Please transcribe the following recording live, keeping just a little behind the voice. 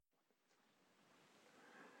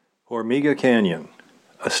Hormiga Canyon,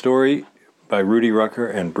 a story by Rudy Rucker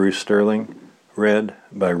and Bruce Sterling, read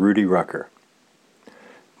by Rudy Rucker.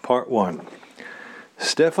 Part 1.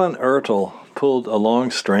 Stefan Ertl pulled a long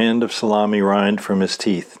strand of salami rind from his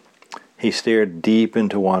teeth. He stared deep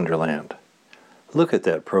into Wonderland. Look at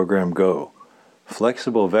that program go.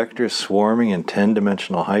 Flexible vectors swarming in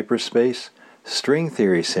 10-dimensional hyperspace, string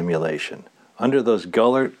theory simulation. Under those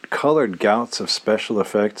colored gouts of special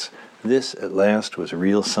effects, this, at last, was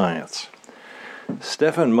real science.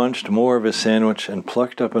 Stefan munched more of his sandwich and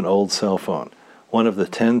plucked up an old cell phone, one of the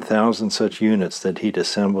 10,000 such units that he'd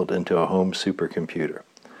assembled into a home supercomputer.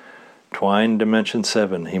 Twine Dimension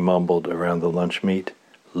 7, he mumbled around the lunch meat.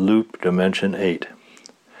 Loop Dimension 8.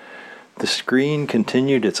 The screen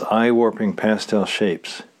continued its eye-warping pastel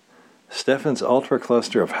shapes. Stefan's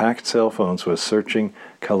ultra-cluster of hacked cell phones was searching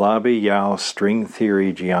Calabi-Yau string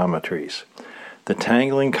theory geometries. The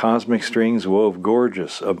tangling cosmic strings wove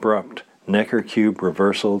gorgeous, abrupt, Necker cube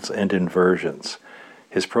reversals and inversions.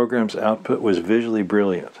 His program's output was visually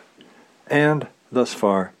brilliant, and, thus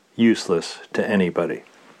far, useless to anybody.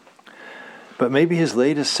 But maybe his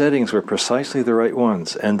latest settings were precisely the right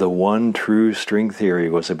ones, and the one true string theory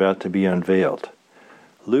was about to be unveiled.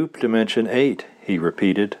 Loop Dimension 8, he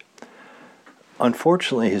repeated.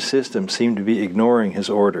 Unfortunately, his system seemed to be ignoring his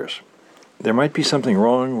orders. There might be something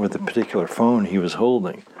wrong with the particular phone he was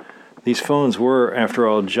holding. These phones were, after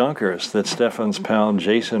all, junkers that Stefan's pal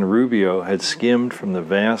Jason Rubio had skimmed from the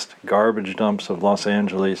vast garbage dumps of Los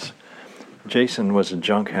Angeles. Jason was a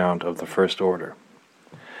junk hound of the first order.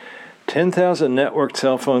 10,000 networked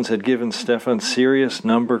cell phones had given Stefan serious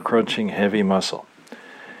number-crunching heavy muscle.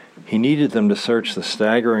 He needed them to search the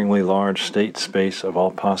staggeringly large state space of all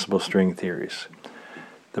possible string theories.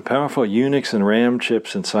 The powerful Unix and RAM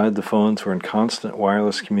chips inside the phones were in constant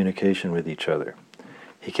wireless communication with each other.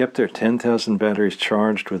 He kept their 10,000 batteries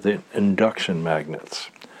charged with induction magnets.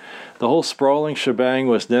 The whole sprawling shebang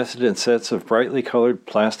was nested in sets of brightly colored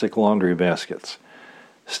plastic laundry baskets.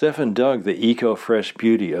 Stefan dug the eco-fresh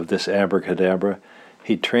beauty of this abracadabra.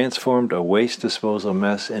 He transformed a waste disposal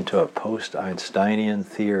mess into a post-Einsteinian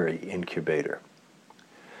theory incubator.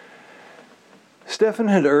 Stefan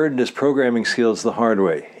had earned his programming skills the hard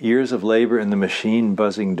way, years of labor in the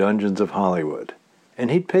machine-buzzing dungeons of Hollywood.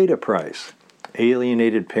 And he'd paid a price.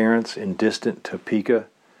 Alienated parents in distant Topeka,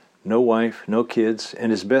 no wife, no kids,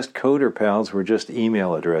 and his best coder pals were just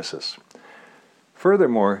email addresses.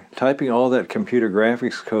 Furthermore, typing all that computer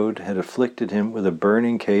graphics code had afflicted him with a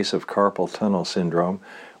burning case of carpal tunnel syndrome,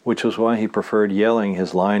 which was why he preferred yelling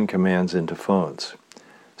his line commands into phones.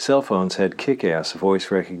 Cell phones had kick-ass voice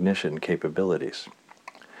recognition capabilities.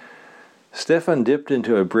 Stefan dipped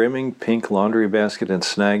into a brimming pink laundry basket and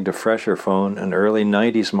snagged a fresher phone, an early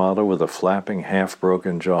 90s model with a flapping,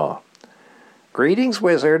 half-broken jaw. "Greetings,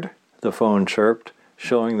 wizard," the phone chirped,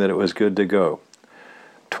 showing that it was good to go.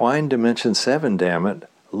 Twine Dimension 7, damn it.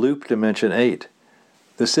 Loop Dimension 8.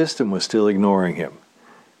 The system was still ignoring him.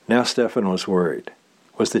 Now Stefan was worried.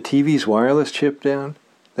 Was the TV's wireless chip down?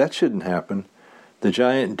 That shouldn't happen. The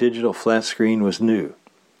giant digital flat screen was new.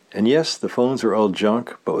 And yes, the phones were old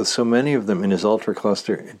junk, but with so many of them in his ultra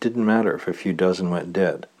cluster, it didn't matter if a few dozen went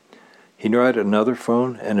dead. He tried another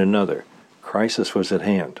phone and another. Crisis was at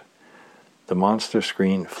hand. The monster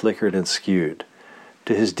screen flickered and skewed.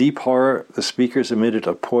 To his deep horror, the speakers emitted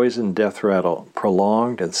a poisoned death rattle,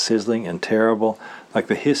 prolonged and sizzling and terrible, like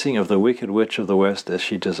the hissing of the Wicked Witch of the West as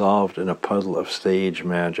she dissolved in a puddle of stage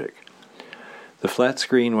magic. The flat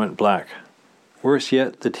screen went black. Worse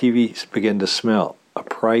yet, the TV began to smell, a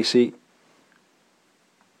pricey,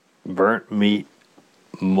 burnt meat,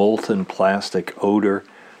 molten plastic odor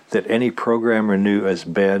that any programmer knew as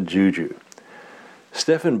bad juju.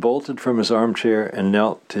 Stefan bolted from his armchair and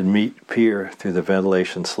knelt to peer through the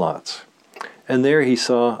ventilation slots. And there he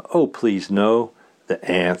saw, oh please no, the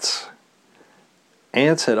ants.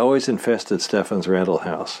 Ants had always infested Stefan's rental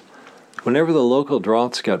house. Whenever the local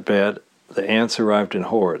droughts got bad, the ants arrived in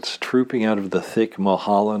hordes, trooping out of the thick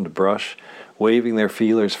Mulholland brush, waving their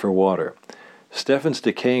feelers for water. Stefan's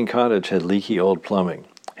decaying cottage had leaky old plumbing.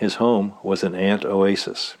 His home was an ant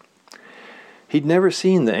oasis. He'd never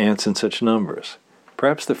seen the ants in such numbers.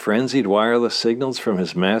 Perhaps the frenzied wireless signals from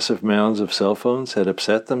his massive mounds of cell phones had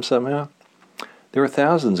upset them somehow? There were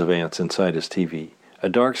thousands of ants inside his TV, a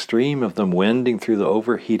dark stream of them wending through the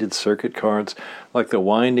overheated circuit cards like the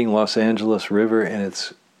winding Los Angeles River in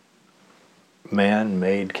its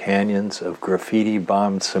man-made canyons of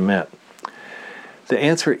graffiti-bombed cement. The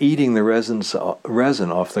ants were eating the resin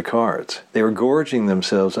off the cards. They were gorging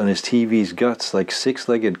themselves on his TV's guts like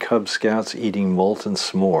six-legged Cub Scouts eating molten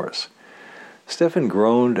s'mores. Stefan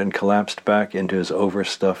groaned and collapsed back into his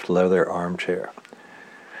overstuffed leather armchair.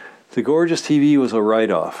 The gorgeous TV was a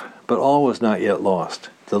write-off, but all was not yet lost.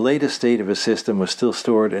 The latest state of his system was still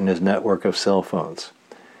stored in his network of cell phones.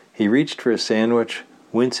 He reached for his sandwich,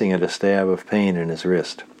 wincing at a stab of pain in his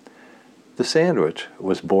wrist. The sandwich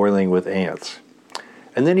was boiling with ants.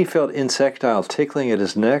 And then he felt insectile tickling at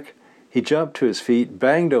his neck. He jumped to his feet,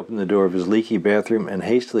 banged open the door of his leaky bathroom, and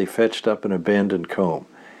hastily fetched up an abandoned comb.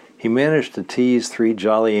 He managed to tease 3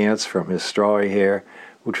 jolly ants from his strawy hair,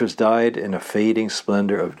 which was dyed in a fading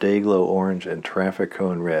splendor of day-glow orange and traffic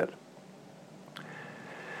cone red.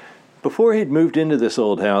 Before he'd moved into this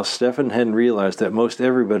old house, Stefan hadn't realized that most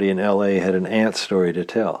everybody in L.A. had an ant story to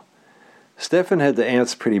tell. Stefan had the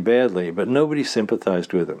ants pretty badly, but nobody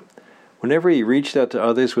sympathized with him. Whenever he reached out to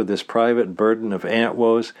others with his private burden of ant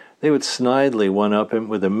woes, they would snidely one-up him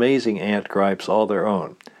with amazing ant gripes all their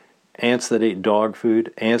own. Ants that ate dog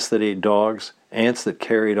food, ants that ate dogs, ants that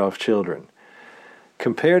carried off children.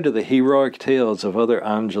 Compared to the heroic tales of other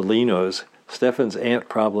Angelinos, Stefan's ant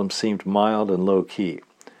problem seemed mild and low-key.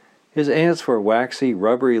 His ants were waxy,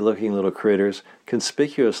 rubbery-looking little critters,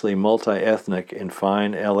 conspicuously multi-ethnic in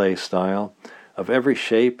fine L.A. style, of every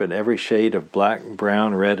shape and every shade of black,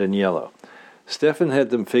 brown, red, and yellow. Stefan had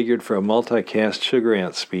them figured for a multi-caste sugar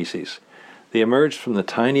ant species. They emerged from the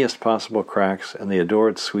tiniest possible cracks, and they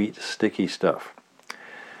adored sweet, sticky stuff.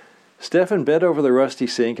 Stefan bent over the rusty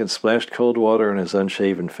sink and splashed cold water on his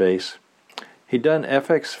unshaven face. He'd done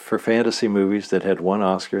FX for fantasy movies that had won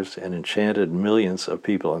Oscars and enchanted millions of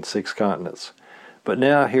people on 6 continents. But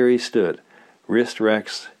now here he stood, wrists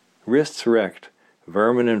wrecked,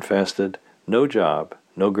 vermin-infested, no job,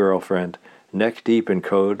 no girlfriend, neck-deep in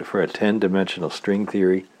code for a 10-dimensional string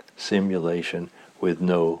theory simulation with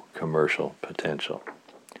no commercial potential.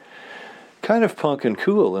 Kind of punk and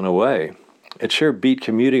cool in a way. It sure beat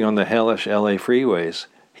commuting on the hellish L.A. freeways.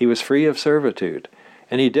 He was free of servitude,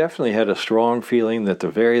 and he definitely had a strong feeling that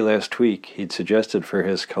the very last tweak he'd suggested for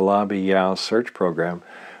his Calabi Yao search program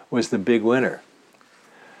was the big winner.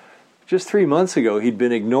 Just 3 months ago, he'd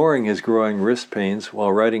been ignoring his growing wrist pains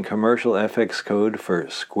while writing commercial FX code for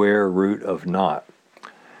square root of naught.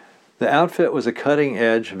 The outfit was a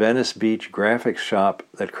cutting-edge Venice Beach graphics shop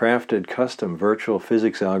that crafted custom virtual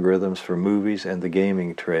physics algorithms for movies and the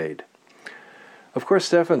gaming trade. Of course,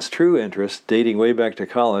 Stefan's true interest, dating way back to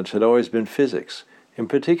college, had always been physics, in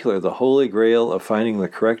particular the holy grail of finding the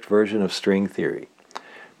correct version of string theory.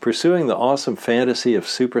 Pursuing the awesome fantasy of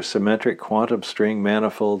supersymmetric quantum string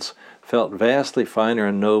manifolds felt vastly finer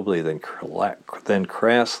and nobly than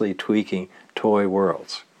crassly tweaking toy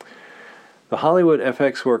worlds. The Hollywood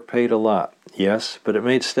FX work paid a lot, yes, but it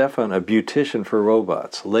made Stefan a beautician for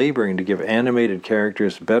robots, laboring to give animated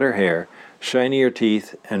characters better hair, shinier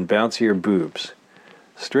teeth, and bouncier boobs.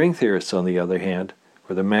 String theorists, on the other hand,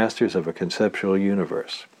 were the masters of a conceptual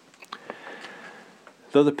universe.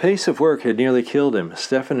 Though the pace of work had nearly killed him,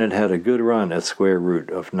 Stefan had had a good run at square root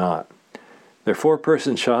of naught. Their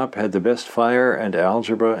 4-person shop had the best fire and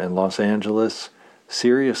algebra in Los Angeles,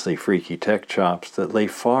 seriously freaky tech chops that lay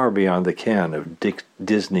far beyond the ken of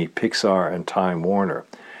Disney, Pixar, and Time Warner.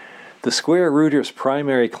 The square rooters'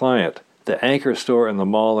 primary client, the anchor store in the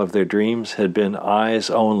mall of their dreams, had been Eyes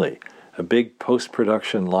Only, a big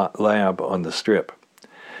post-production lab on the Strip.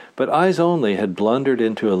 But Eyes Only had blundered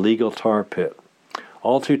into a legal tar pit.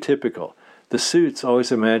 All too typical. The suits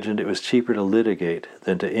always imagined it was cheaper to litigate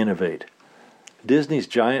than to innovate. Disney's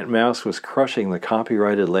giant mouse was crushing the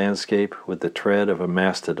copyrighted landscape with the tread of a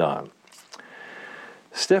mastodon.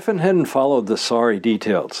 Stefan hadn't followed the sorry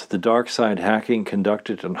details. The dark side hacking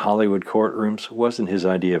conducted in Hollywood courtrooms wasn't his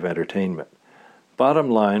idea of entertainment. Bottom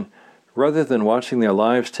line, rather than watching their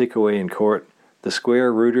lives tick away in court, the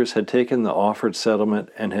square rooters had taken the offered settlement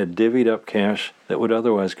and had divvied up cash that would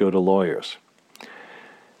otherwise go to lawyers.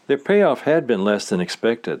 Their payoff had been less than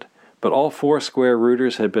expected, but all 4 square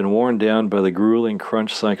rooters had been worn down by the grueling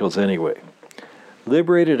crunch cycles anyway.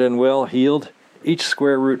 Liberated and well-heeled, each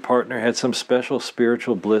square root partner had some special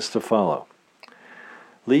spiritual bliss to follow.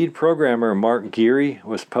 Lead programmer Mark Geary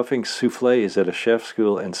was puffing soufflés at a chef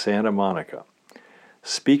school in Santa Monica.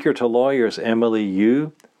 Speaker to lawyers Emily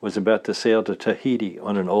Yu was about to sail to Tahiti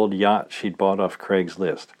on an old yacht she'd bought off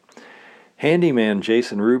Craigslist. Handyman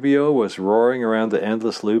Jason Rubio was roaring around the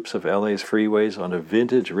endless loops of LA's freeways on a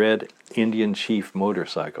vintage red Indian Chief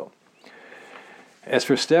motorcycle. As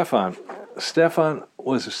for Stefan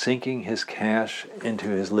was sinking his cash into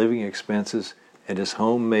his living expenses and his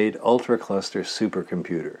homemade ultra-cluster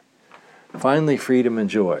supercomputer. Finally, freedom and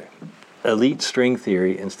joy. Elite string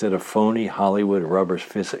theory instead of phony Hollywood rubber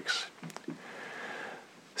physics.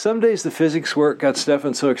 Some days the physics work got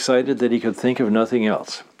Stefan so excited that he could think of nothing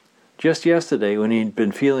else. Just yesterday, when he'd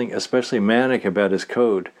been feeling especially manic about his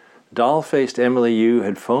code, doll-faced Emily Yu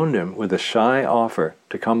had phoned him with a shy offer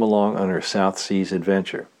to come along on her South Seas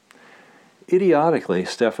adventure. Idiotically,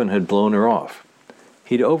 Stefan had blown her off.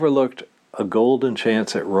 He'd overlooked a golden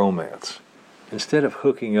chance at romance. Instead of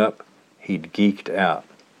hooking up, he'd geeked out.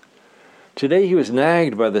 Today he was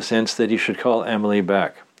nagged by the sense that he should call Emily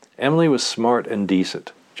back. Emily was smart and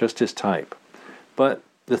decent, just his type. But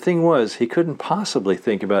the thing was, he couldn't possibly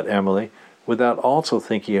think about Emily without also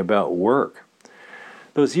thinking about work.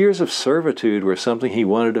 Those years of servitude were something he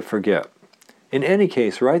wanted to forget. In any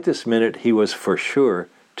case, right this minute, he was for sure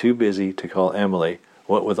too busy to call Emily,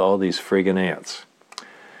 what with all these friggin' ants.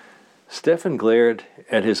 Stefan glared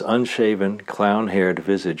at his unshaven, clown-haired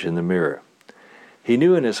visage in the mirror. He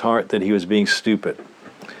knew in his heart that he was being stupid.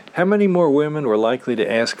 How many more women were likely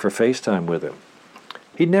to ask for FaceTime with him?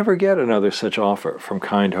 He'd never get another such offer from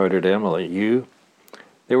kind-hearted Emily Yu.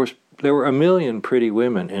 There were a million pretty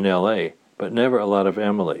women in L.A., but never a lot of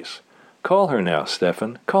Emilys. Call her now,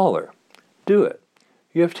 Stefan. Call her. Do it.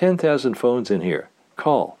 You have 10,000 phones in here.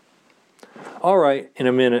 Call. All right, in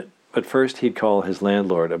a minute, but first he'd call his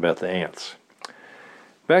landlord about the ants.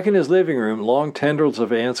 Back in his living room, long tendrils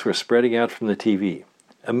of ants were spreading out from the TV.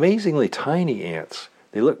 Amazingly tiny ants.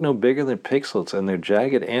 They looked no bigger than pixels, and their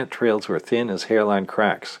jagged ant trails were thin as hairline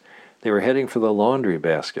cracks. They were heading for the laundry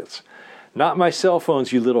baskets. "Not my cell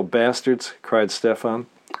phones, you little bastards!" cried Stefan,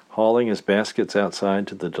 hauling his baskets outside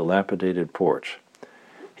to the dilapidated porch.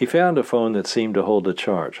 He found a phone that seemed to hold a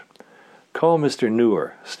charge. "Call Mr.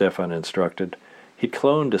 Neuer," Stefan instructed. He'd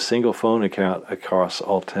cloned a single phone account across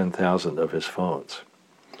all 10,000 of his phones.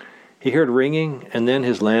 He heard ringing, and then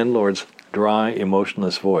his landlord's dry,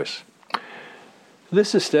 emotionless voice.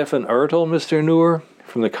 "This is Stefan Ertel, Mr. Neuer,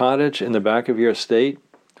 from the cottage in the back of your estate.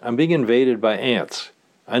 I'm being invaded by ants.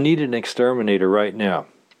 I need an exterminator right now."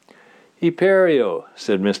 "Hyperio,"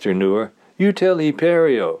 said Mr. Neuer. "You tell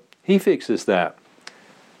Hyperio. He fixes that."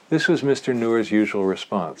 This was Mr. Neuer's usual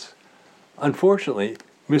response. Unfortunately,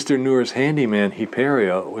 Mr. Neuer's handyman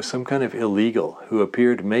Hyperio was some kind of illegal who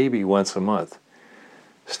appeared maybe once a month.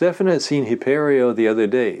 Stefan had seen Hyperio the other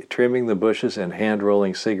day, trimming the bushes and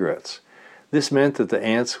hand-rolling cigarettes. This meant that the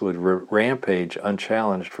ants would rampage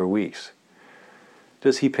unchallenged for weeks.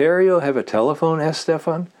 "Does Hyperio have a telephone?" asked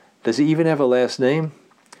Stefan. "Does he even have a last name?"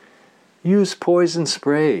 "Use poison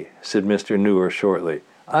spray," said Mr. Neuer shortly.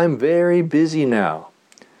 "I'm very busy now."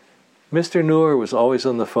 Mr. Neuer was always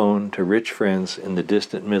on the phone to rich friends in the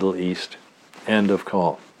distant Middle East. End of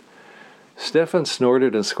call. Stefan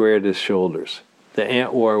snorted and squared his shoulders. The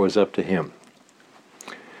ant war was up to him.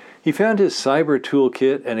 He found his cyber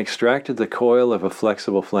toolkit and extracted the coil of a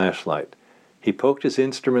flexible flashlight. He poked his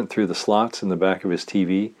instrument through the slots in the back of his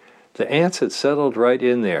TV. The ants had settled right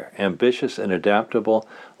in there, ambitious and adaptable,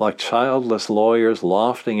 like childless lawyers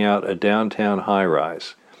lofting out a downtown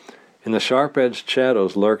high-rise. In the sharp-edged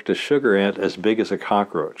shadows lurked a sugar ant as big as a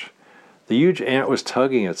cockroach. The huge ant was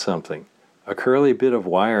tugging at something, a curly bit of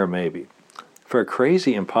wire maybe. For a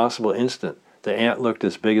crazy, impossible instant, the ant looked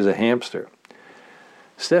as big as a hamster.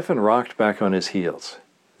 Stefan rocked back on his heels.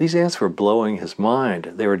 These ants were blowing his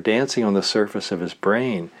mind. They were dancing on the surface of his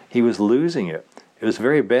brain. He was losing it. It was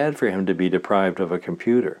very bad for him to be deprived of a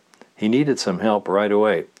computer. He needed some help right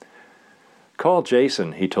away. "Call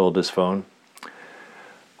Jason," he told his phone.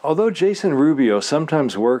 Although Jason Rubio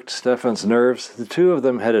sometimes worked Stefan's nerves, the two of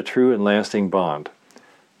them had a true and lasting bond.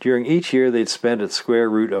 During each year they'd spent at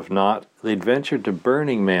Square Root of Naught, they'd ventured to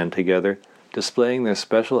Burning Man together, displaying their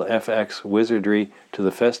special FX wizardry to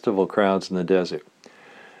the festival crowds in the desert.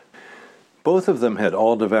 Both of them had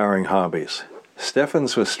all-devouring hobbies.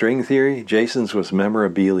 Stefan's was string theory, Jason's was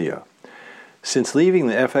memorabilia. Since leaving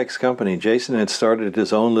the FX company, Jason had started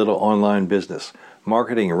his own little online business,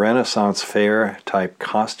 marketing Renaissance fair-type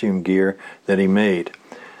costume gear that he made.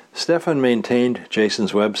 Stefan maintained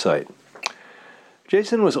Jason's website.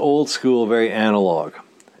 Jason was old school, very analog.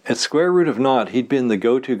 At Square Root of Naught, he'd been the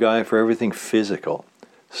go-to guy for everything physical.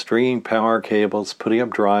 Stringing power cables, putting up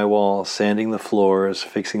drywall, sanding the floors,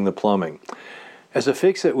 fixing the plumbing. As a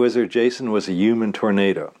fix-it wizard, Jason was a human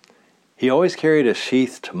tornado. He always carried a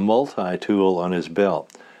sheathed multi-tool on his belt.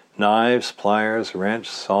 Knives, pliers, wrench,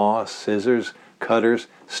 saw, scissors, cutters,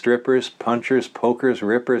 strippers, punchers, pokers,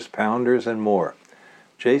 rippers, pounders, and more.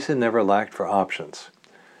 Jason never lacked for options.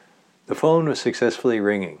 The phone was successfully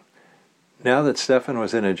ringing. Now that Stefan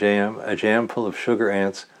was in a jam full of sugar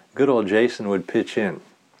ants, good old Jason would pitch in.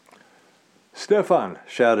 "Stefan,"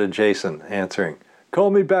 shouted Jason, answering. "Call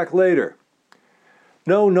me back later."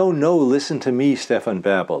 No, listen to me," Stefan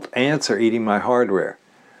babbled. "Ants are eating my hardware."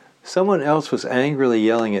 Someone else was angrily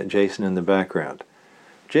yelling at Jason in the background.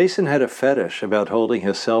 Jason had a fetish about holding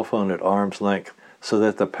his cell phone at arm's length so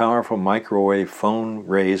that the powerful microwave phone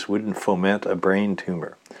rays wouldn't foment a brain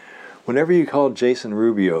tumor. Whenever you called Jason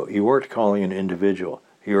Rubio, you weren't calling an individual,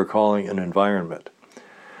 you were calling an environment.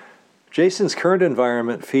 Jason's current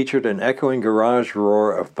environment featured an echoing garage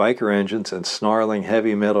roar of biker engines and snarling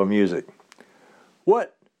heavy metal music.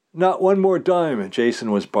 "What? Not one more dime,"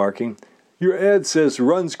 Jason was barking. "Your ad says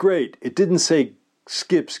runs great. It didn't say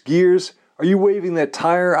skips gears. Are you waving that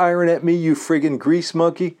tire iron at me, you friggin' grease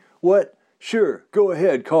monkey? What? Sure, go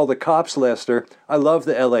ahead, call the cops, Lester. I love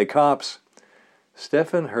the LA cops."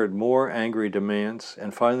 Stefan heard more angry demands,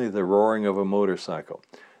 and finally the roaring of a motorcycle.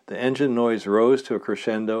 The engine noise rose to a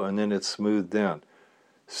crescendo, and then it smoothed down.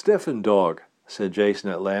 "Stefan, dog," said Jason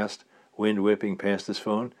at last, wind whipping past his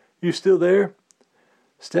phone. "You still there?"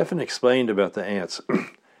 Stefan explained about the ants.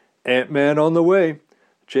 "Ant-Man on the way."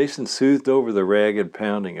 Jason soothed over the ragged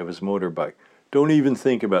pounding of his motorbike. "Don't even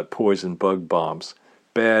think about poison bug bombs.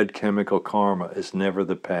 Bad chemical karma is never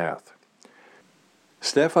the path."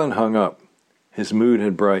 Stefan hung up. His mood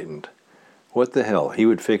had brightened. What the hell, he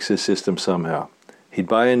would fix his system somehow. He'd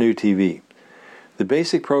buy a new TV. The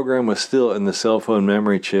basic program was still in the cell phone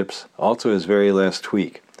memory chips, also his very last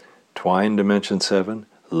tweak. Twine Dimension 7,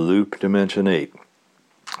 Loop Dimension 8.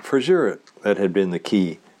 For sure, that had been the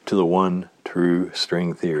key to the one true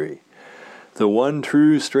string theory. The one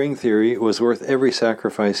true string theory was worth every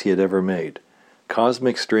sacrifice he had ever made.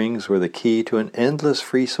 Cosmic strings were the key to an endless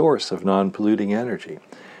free source of non-polluting energy.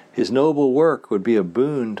 His noble work would be a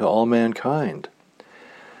boon to all mankind.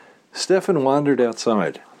 Stefan wandered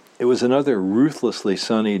outside. It was another ruthlessly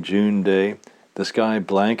sunny June day, the sky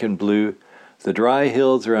blank and blue. The dry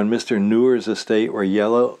hills around Mr. Newer's estate were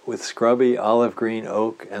yellow with scrubby olive-green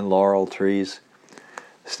oak and laurel trees.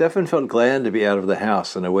 Stefan felt glad to be out of the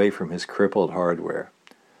house and away from his crippled hardware.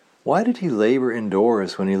 Why did he labor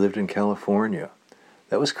indoors when he lived in California?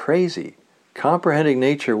 That was crazy. Comprehending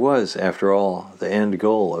nature was, after all, the end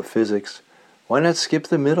goal of physics. Why not skip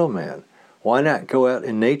the middleman? Why not go out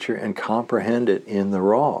in nature and comprehend it in the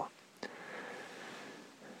raw?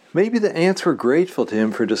 Maybe the ants were grateful to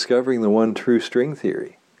him for discovering the one true string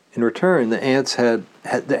theory. In return, the ants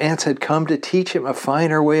had come to teach him a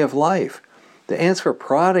finer way of life. The ants were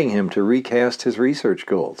prodding him to recast his research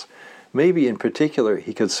goals. Maybe in particular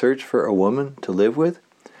he could search for a woman to live with.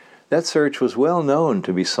 That search was well known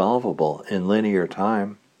to be solvable in linear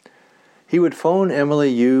time. He would phone Emily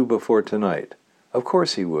Yu before tonight. Of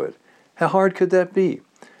course he would. How hard could that be?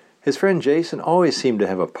 His friend Jason always seemed to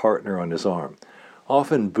have a partner on his arm,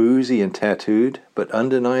 often boozy and tattooed, but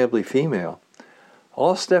undeniably female.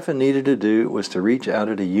 All Stefan needed to do was to reach out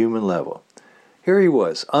at a human level. Here he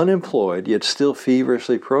was, unemployed, yet still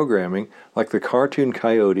feverishly programming, like the cartoon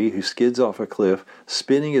coyote who skids off a cliff,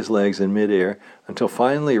 spinning his legs in midair, until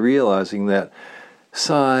finally realizing that,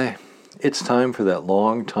 sigh, it's time for that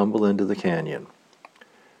long tumble into the canyon.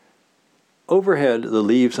 Overhead, the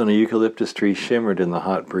leaves on a eucalyptus tree shimmered in the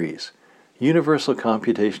hot breeze. Universal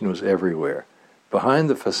computation was everywhere. Behind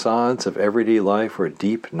the facades of everyday life were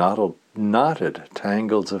deep, knotted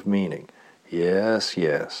tangles of meaning. Yes,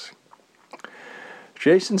 yes.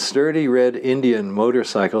 Jason's sturdy red Indian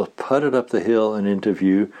motorcycle putted up the hill and into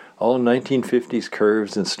view, all 1950s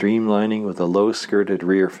curves and streamlining with a low-skirted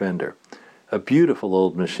rear fender. A beautiful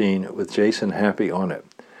old machine with Jason happy on it.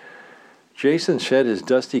 Jason shed his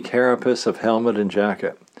dusty carapace of helmet and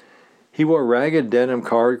jacket. He wore ragged denim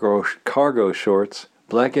cargo shorts,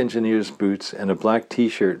 black engineer's boots, and a black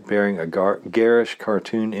T-shirt bearing a garish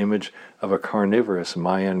cartoon image of a carnivorous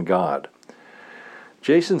Mayan god.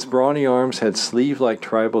 Jason's brawny arms had sleeve-like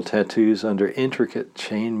tribal tattoos under intricate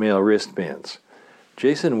chainmail wristbands.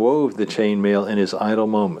 Jason wove the chainmail in his idle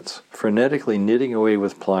moments, frenetically knitting away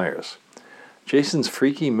with pliers. Jason's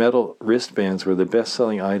freaky metal wristbands were the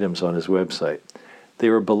best-selling items on his website. They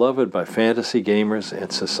were beloved by fantasy gamers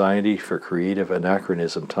and Society for Creative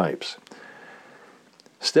Anachronism types.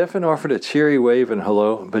 Stefan offered a cheery wave and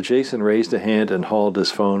hello, but Jason raised a hand and hauled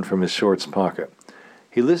his phone from his shorts pocket.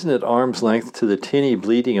 He listened at arm's length to the tinny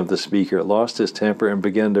bleating of the speaker, lost his temper, and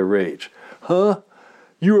began to rage. "Huh?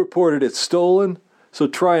 You reported it stolen? So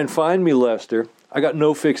try and find me, Lester. I got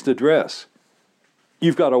no fixed address."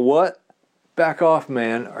 "You've got a what?" "Back off,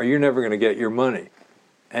 man, or you're never going to get your money."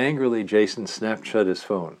 Angrily, Jason snapped shut his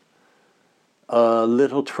phone. "A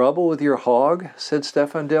little trouble with your hog?" said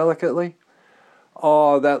Stefan delicately.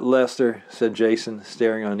 "Aw, that Lester," said Jason,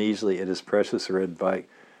 staring uneasily at his precious red bike.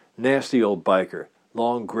 "Nasty old biker.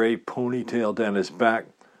 Long gray ponytail down his back.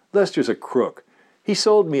 Lester's a crook. He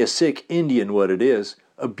sold me a sick Indian, what it is.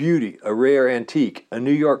 A beauty, a rare antique, a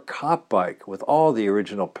New York cop bike with all the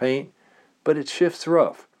original paint, but it shifts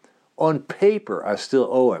rough. On paper, I still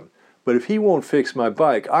owe him, but if he won't fix my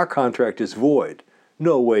bike, our contract is void.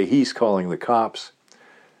 No way he's calling the cops.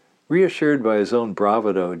 Reassured by his own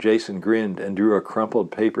bravado, Jason grinned and drew a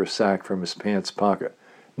crumpled paper sack from his pants pocket.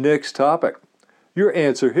 Next topic. Your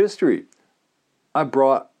answer history. I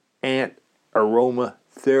brought ant aroma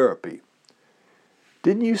therapy.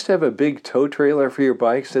 Didn't you used to have a big tow trailer for your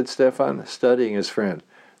bike, said Stefan, studying his friend.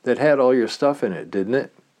 That had all your stuff in it, didn't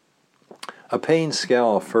it? A pained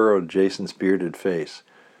scowl furrowed Jason's bearded face.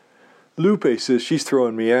 Lupe says she's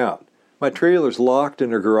throwing me out. My trailer's locked in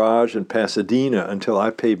her garage in Pasadena until I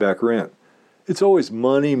pay back rent. It's always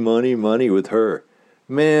money, money, money with her.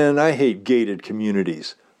 Man, I hate gated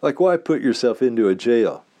communities. Like, why put yourself into a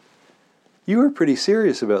jail? You were pretty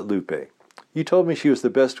serious about Lupe. You told me she was the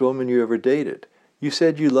best woman you ever dated. You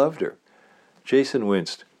said you loved her. Jason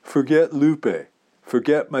winced. Forget Lupe.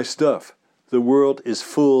 Forget my stuff. The world is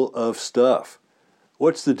full of stuff.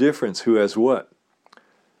 What's the difference who has what?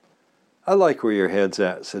 I like where your head's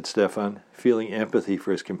at, said Stefan, feeling empathy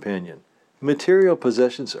for his companion. Material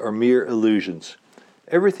possessions are mere illusions.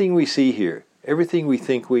 Everything we see here, everything we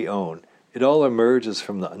think we own, it all emerges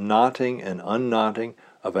from the knotting and unknotting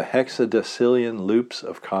of a hexadecillion loops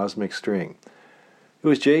of cosmic string. It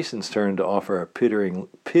was Jason's turn to offer a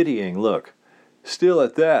pitying look. Still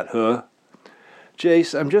at that, huh?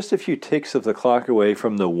 Jace, I'm just a few ticks of the clock away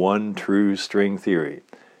from the one true string theory.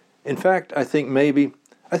 In fact, I think maybe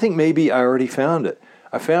I already found it.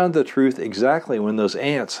 I found the truth exactly when those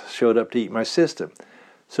ants showed up to eat my system.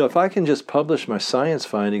 So if I can just publish my science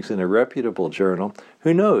findings in a reputable journal,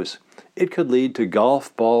 who knows? It could lead to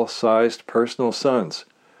golf ball-sized personal sons.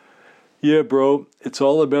 Yeah, bro, it's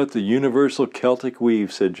all about the universal Celtic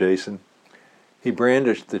weave, said Jason. He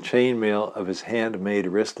brandished the chainmail of his handmade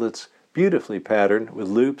wristlets, beautifully patterned with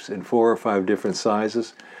loops in 4 or 5 different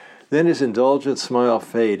sizes. Then his indulgent smile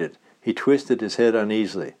faded. He twisted his head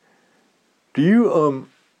uneasily. Do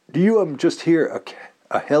you just hear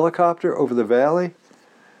a helicopter over the valley?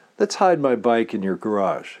 Let's hide my bike in your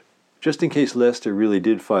garage, just in case Lester really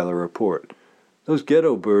did file a report. Those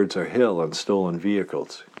ghetto birds are hell on stolen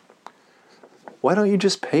vehicles. Why don't you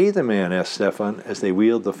just pay the man, asked Stefan, as they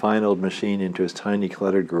wheeled the fine old machine into his tiny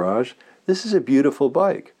cluttered garage. This is a beautiful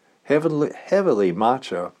bike, heavily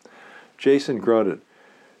macho. Jason grunted.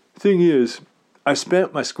 Thing is, I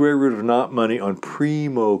spent my square root of knot money on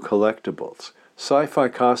primo collectibles, sci-fi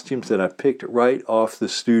costumes that I picked right off the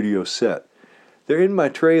studio set. They're in my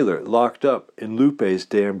trailer, locked up in Lupe's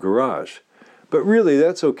damn garage. But really,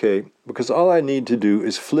 that's okay, because all I need to do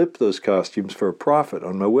is flip those costumes for a profit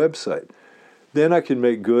on my website. Then I can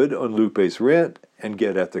make good on Lupe's rent and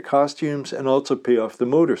get at the costumes and also pay off the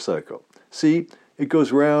motorcycle. See, it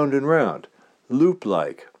goes round and round,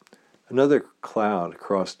 loop-like. Another cloud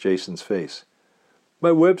crossed Jason's face.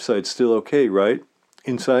 My website's still okay, right?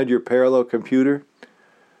 Inside your parallel computer?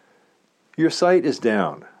 Your site is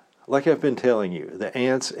down. Like I've been telling you, the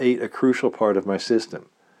ants ate a crucial part of my system.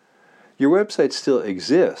 Your website still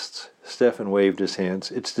exists. Stefan waved his hands.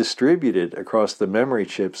 It's distributed across the memory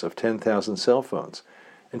chips of 10,000 cell phones.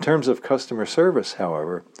 In terms of customer service,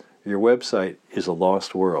 however, your website is a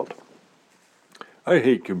lost world. I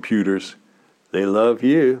hate computers. They love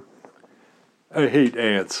you. I hate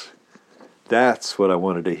ants. That's what I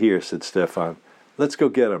wanted to hear, said Stefan. Let's go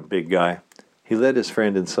get 'em, big guy. He led his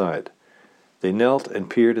friend inside. They knelt and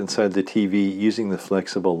peered inside the TV using the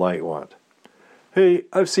flexible light wand. Hey,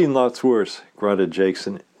 I've seen lots worse, grunted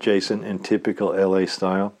Jason in typical L.A.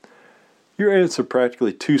 style. Your ants are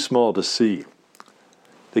practically too small to see.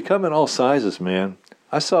 They come in all sizes, man.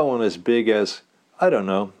 I saw one as big as,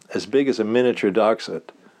 as big as a miniature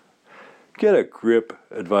dachshund. Get a grip,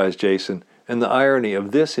 advised Jason, and the irony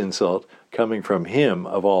of this insult, coming from him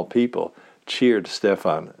of all people, cheered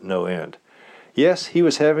Stefan no end. Yes, he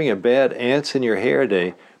was having a bad ants in your hair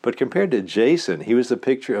day, but compared to Jason, he was the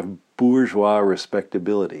picture of bourgeois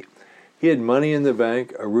respectability. He had money in the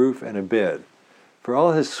bank, a roof, and a bed. For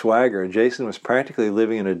all his swagger, Jason was practically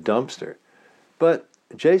living in a dumpster. But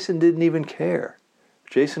Jason didn't even care.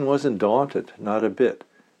 Jason wasn't daunted, not a bit.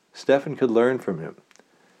 Stefan could learn from him.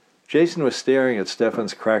 Jason was staring at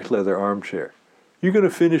Stefan's cracked leather armchair. You going to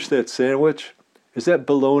finish that sandwich? Is that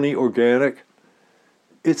bologna organic?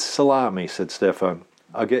 It's salami, said Stefan.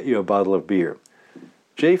 I'll get you a bottle of beer.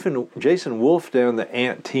 Jason wolfed down the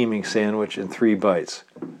ant-teeming sandwich in 3 bites.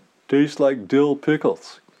 Tastes like dill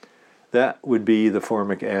pickles. That would be the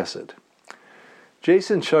formic acid.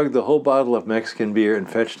 Jason chugged the whole bottle of Mexican beer and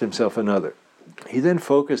fetched himself another. He then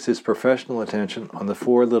focused his professional attention on the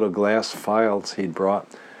 4 little glass files he'd brought,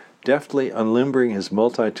 deftly unlimbering his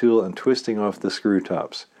multi-tool and twisting off the screw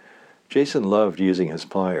tops. Jason loved using his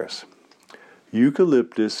pliers.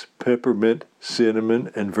 Eucalyptus, peppermint,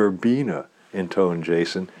 cinnamon, and verbena, intoned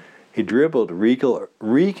Jason. He dribbled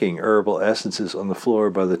reeking herbal essences on the floor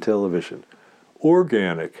by the television.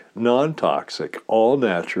 Organic, non-toxic, all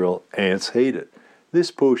natural, ants hate it.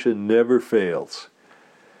 This potion never fails.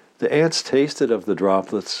 The ants tasted of the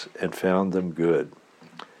droplets and found them good.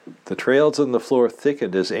 The trails on the floor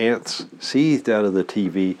thickened as ants seethed out of the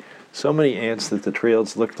TV, so many ants that the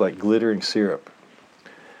trails looked like glittering syrup.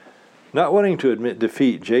 Not wanting to admit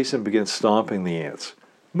defeat, Jason began stomping the ants.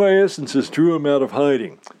 My essences drew him out of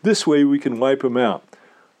hiding. This way we can wipe him out.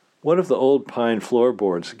 One of the old pine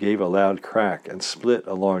floorboards gave a loud crack and split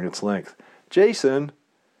along its length. Jason!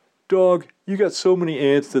 Dog, you got so many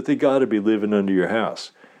ants that they gotta be living under your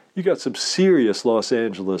house. You got some serious Los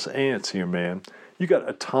Angeles ants here, man. You got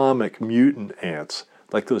atomic mutant ants,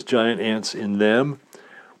 like those giant ants in Them.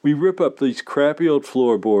 We rip up these crappy old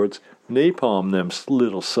floorboards, napalm them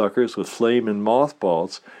little suckers with flamin'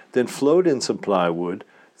 mothballs, then float in some plywood,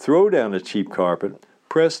 throw down a cheap carpet.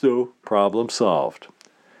 Presto, problem solved.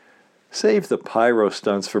 Save the pyro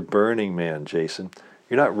stunts for Burning Man, Jason.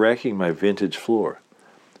 You're not wrecking my vintage floor.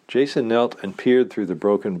 Jason knelt and peered through the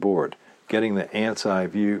broken board, getting the ant's eye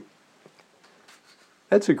view.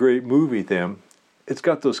 That's a great movie, Them. It's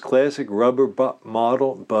got those classic rubber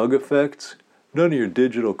model bug effects. None of your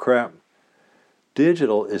digital crap.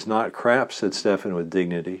 Digital is not crap, said Stefan with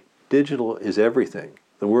dignity. Digital is everything.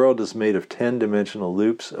 The world is made of 10-dimensional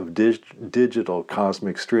loops of digital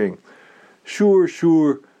cosmic string.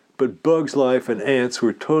 Sure, but Bug's life and ants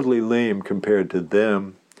were totally lame compared to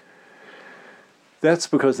them. That's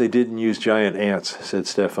because they didn't use giant ants, said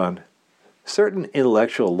Stefan. Certain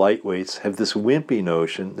intellectual lightweights have this wimpy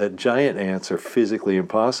notion that giant ants are physically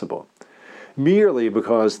impossible, merely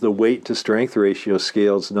because the weight-to-strength ratio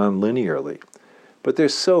scales nonlinearly. But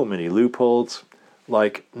there's so many loopholes,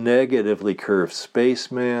 like negatively curved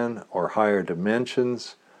spaceman or higher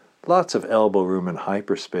dimensions, lots of elbow room in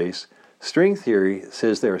hyperspace. String theory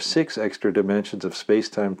says there are 6 extra dimensions of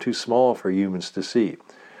space-time too small for humans to see,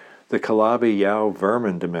 the Calabi-Yau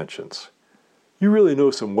vermin dimensions. You really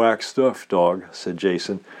know some whack stuff, dog, said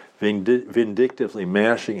Jason, vindictively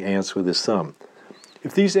mashing ants with his thumb.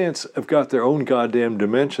 If these ants have got their own goddamn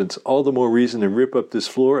dimensions, all the more reason to rip up this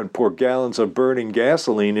floor and pour gallons of burning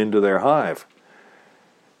gasoline into their hive.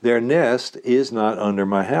 Their nest is not under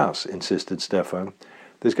my house, insisted Stefan.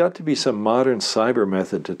 There's got to be some modern cyber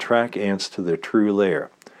method to track ants to their true lair.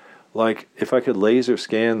 Like if I could laser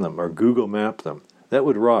scan them or Google map them. That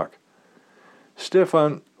would rock.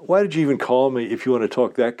 Stefan, why did you even call me if you want to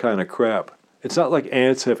talk that kind of crap? It's not like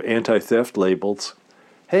ants have anti-theft labels.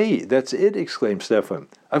 Hey, that's it, exclaimed Stefan.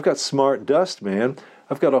 I've got smart dust, man.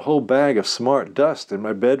 I've got a whole bag of smart dust in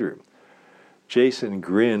my bedroom. Jason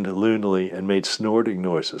grinned loonily and made snorting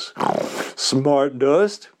noises. Smart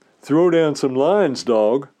dust? Throw down some lines,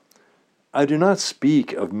 dog. I do not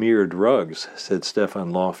speak of mere drugs, said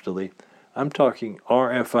Stefan loftily. I'm talking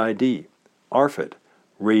RFID, ARFID,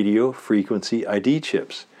 radio frequency ID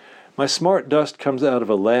chips. My smart dust comes out of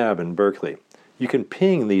a lab in Berkeley. You can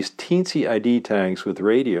ping these teensy ID tags with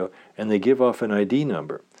radio, and they give off an ID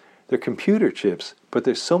number. They're computer chips, but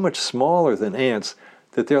they're so much smaller than ants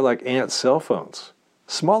that they're like ant cell phones.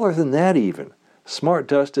 Smaller than that even. Smart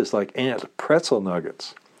dust is like ant pretzel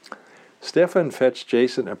nuggets. Stefan fetched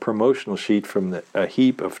Jason a promotional sheet from a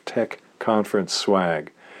heap of tech conference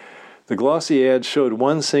swag. The glossy ad showed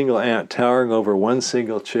one single ant towering over one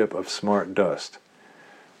single chip of smart dust.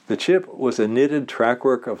 The chip was a knitted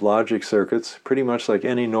trackwork of logic circuits, pretty much like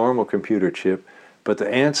any normal computer chip, but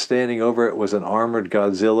the ant standing over it was an armored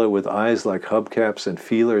Godzilla with eyes like hubcaps and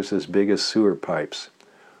feelers as big as sewer pipes.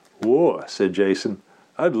 Whoa, said Jason.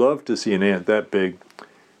 I'd love to see an ant that big.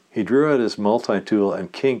 He drew out his multi-tool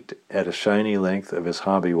and kinked at a shiny length of his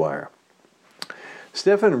hobby wire.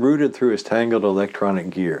 Stefan rooted through his tangled electronic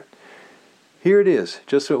gear. Here it is,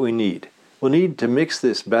 just what we need. We'll need to mix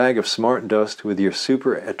this bag of smart dust with your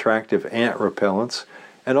super attractive ant repellents,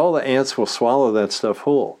 and all the ants will swallow that stuff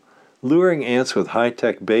whole. Luring ants with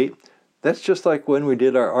high-tech bait, that's just like when we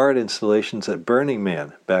did our art installations at Burning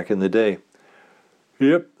Man back in the day.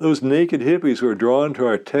 Yep, those naked hippies were drawn to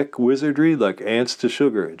our tech wizardry like ants to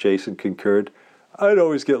sugar, Jason concurred. I'd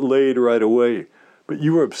always get laid right away, but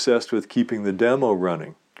you were obsessed with keeping the demo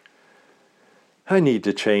running. I need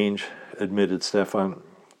to change, admitted Stefan.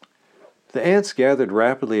 The ants gathered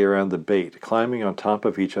rapidly around the bait, climbing on top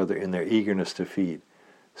of each other in their eagerness to feed.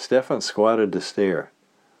 Stefan squatted to stare.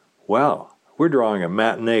 Wow, We're drawing a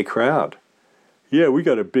matinee crowd." "Yeah, we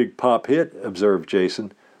got a big pop hit," observed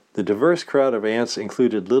Jason. The diverse crowd of ants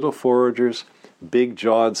included little foragers,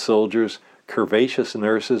 big-jawed soldiers, curvaceous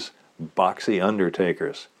nurses, boxy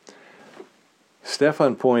undertakers.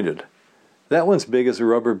 Stefan pointed. "That one's big as a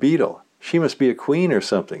rubber beetle. She must be a queen or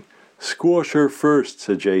something." "Squash her first,"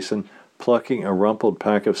 said Jason, plucking a rumpled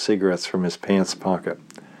pack of cigarettes from his pants pocket.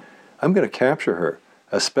 "I'm going to capture her.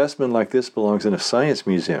 A specimen like this belongs in a science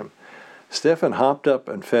museum." Stefan hopped up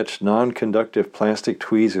and fetched non-conductive plastic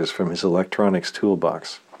tweezers from his electronics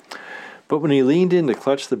toolbox. But when he leaned in to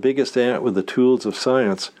clutch the biggest ant with the tools of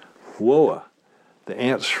science, whoa! The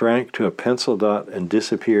ant shrank to a pencil dot and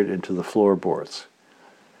disappeared into the floorboards.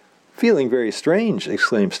 "Feeling very strange,"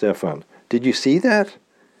 exclaimed Stefan. "Did you see that?"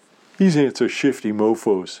 "These ants are shifty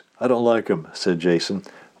mofos. I don't like 'em," said Jason,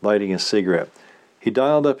 lighting a cigarette. He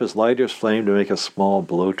dialed up his lighter's flame to make a small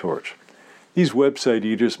blowtorch. "These website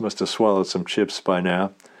eaters must have swallowed some chips by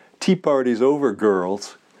now. Tea party's over,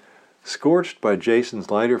 girls." Scorched by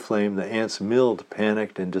Jason's lighter flame, the ants milled,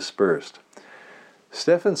 panicked, and dispersed.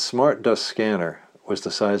 Stefan's smart dust scanner was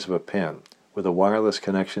the size of a pen, with a wireless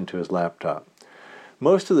connection to his laptop.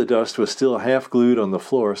 Most of the dust was still half glued on the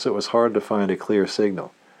floor, so it was hard to find a clear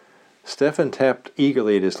signal. Stefan tapped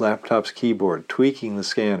eagerly at his laptop's keyboard, tweaking the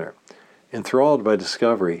scanner. Enthralled by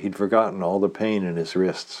discovery, he'd forgotten all the pain in his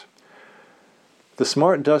wrists. The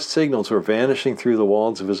smart dust signals were vanishing through the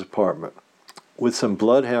walls of his apartment. With some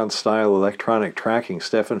bloodhound-style electronic tracking,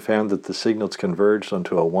 Stefan found that the signals converged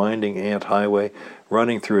onto a winding ant highway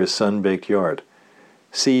running through his sun-baked yard.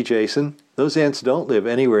 "See, Jason, those ants don't live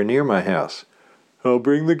anywhere near my house." "I'll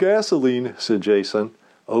bring the gasoline," said Jason,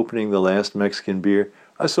 opening the last Mexican beer.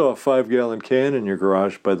 "I saw a 5-gallon can in your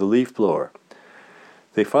garage by the leaf blower."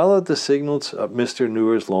 They followed the signals up Mr.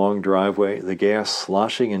 Newer's long driveway, the gas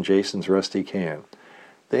sloshing in Jason's rusty can.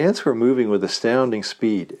 The ants were moving with astounding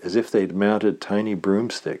speed, as if they'd mounted tiny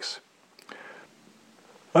broomsticks.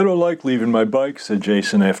 "I don't like leaving my bike," said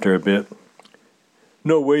Jason after a bit.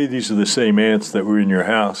 "No way these are the same ants that were in your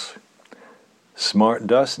house." "Smart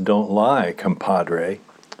dust don't lie, compadre."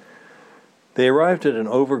 They arrived at an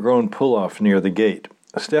overgrown pull-off near the gate.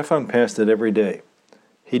 Stefan passed it every day.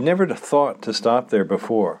 He'd never thought to stop there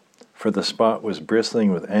before, for the spot was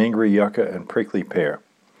bristling with angry yucca and prickly pear.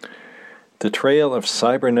 The trail of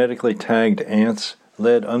cybernetically tagged ants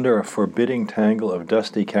led under a forbidding tangle of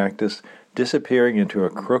dusty cactus, disappearing into a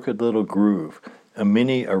crooked little groove, a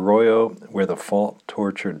mini arroyo where the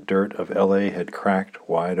fault-tortured dirt of L.A. had cracked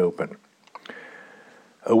wide open.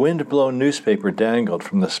 A wind-blown newspaper dangled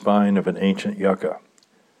from the spine of an ancient yucca.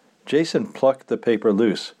 Jason plucked the paper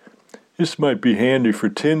loose. "This might be handy for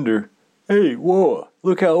Tinder. Hey, whoa,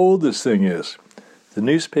 look how old this thing is." The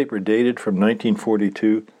newspaper dated from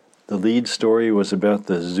 1942. The lead story was about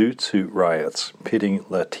the Zoot Suit riots, pitting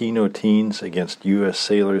Latino teens against U.S.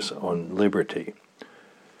 sailors on liberty.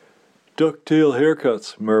 "Ducktail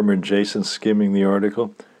haircuts," murmured Jason, skimming the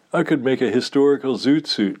article. "I could make a historical Zoot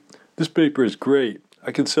Suit. This paper is great.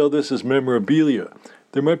 I can sell this as memorabilia.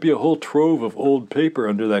 There might be a whole trove of old paper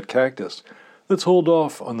under that cactus. Let's hold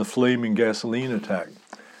off on the flaming gasoline attack."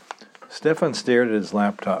 Stefan stared at his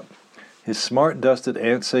laptop. His smart-dusted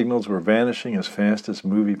ant signals were vanishing as fast as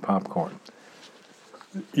movie popcorn.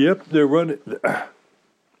 "Yep, they're running."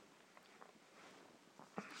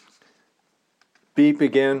 Beep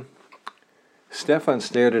again. Stefan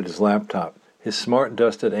stared at his laptop. His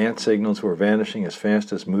smart-dusted ant signals were vanishing as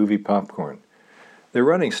fast as movie popcorn. "They're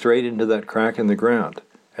running straight into that crack in the ground,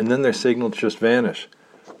 and then their signals just vanish."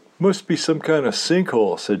 "Must be some kind of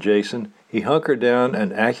sinkhole," said Jason. He hunkered down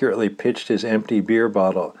and accurately pitched his empty beer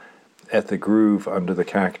bottle at the groove under the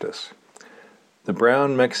cactus. The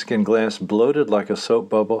brown Mexican glass bloated like a soap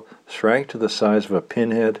bubble, shrank to the size of a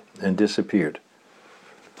pinhead, and disappeared.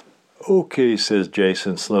 "Okay," says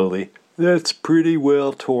Jason slowly. "That's pretty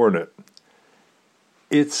well torn it."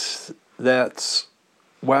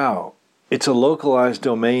 Wow. It's a localized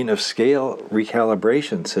domain of scale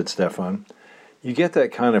recalibration," said Stefan. "You get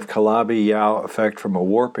that kind of Calabi-Yau effect from a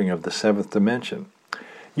warping of the seventh dimension.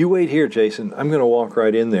 You wait here, Jason. I'm going to walk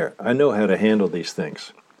right in there. I know how to handle these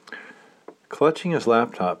things." Clutching his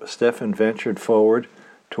laptop, Stefan ventured forward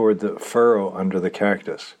toward the furrow under the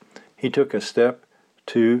cactus. He took a step,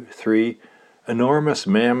 2, 3. Enormous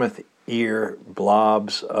mammoth ear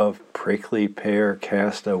blobs of prickly pear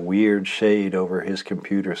cast a weird shade over his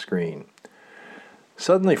computer screen.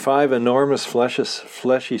 Suddenly 5 enormous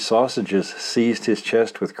fleshy sausages seized his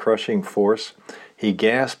chest with crushing force. He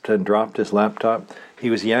gasped and dropped his laptop. He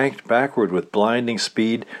was yanked backward with blinding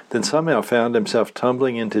speed, then somehow found himself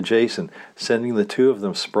tumbling into Jason, sending the two of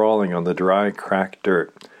them sprawling on the dry, cracked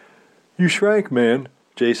dirt. "You shrank, man,"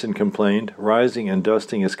 Jason complained, rising and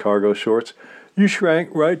dusting his cargo shorts. "You shrank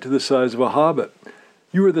right to the size of a hobbit.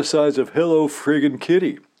 You were the size of Hello Friggin'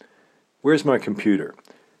 Kitty. Where's my computer?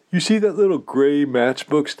 You see that little gray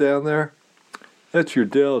matchbooks down there? That's your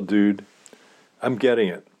Dell, dude." "I'm getting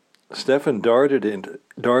it." Stefan darted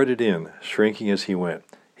in, shrinking as he went.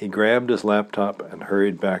 He grabbed his laptop and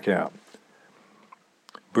hurried back out.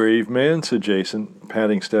 "Brave man," said Jason,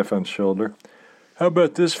 patting Stefan's shoulder. "How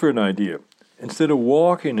about this for an idea? Instead of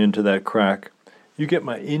walking into that crack, we get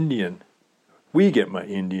my Indian,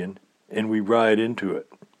 and we ride into it."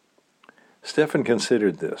 Stefan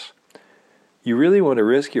considered this. "You really want to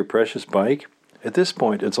risk your precious bike? At this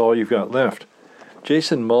point, it's all you've got left."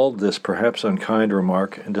 Jason mulled this perhaps unkind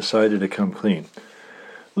remark and decided to come clean.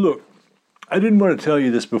 "Look, I didn't want to tell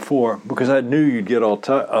you this before because I knew you'd get all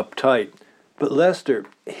uptight, but Lester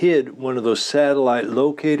hid one of those satellite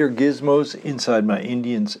locator gizmos inside my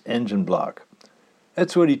Indian's engine block.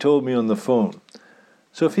 That's what he told me on the phone.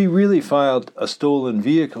 So if he really filed a stolen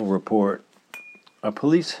vehicle report..." A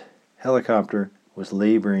police helicopter was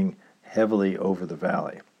laboring heavily over the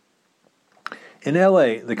valley. In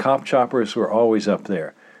L.A., the cop choppers were always up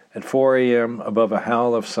there. At 4 a.m., above a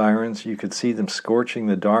howl of sirens, you could see them scorching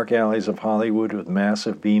the dark alleys of Hollywood with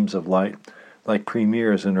massive beams of light, like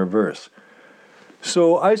premieres in reverse.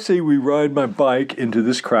 "So I say we ride my bike into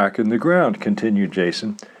this crack in the ground," continued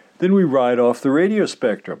Jason. "Then we ride off the radio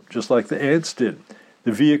spectrum, just like the ants did.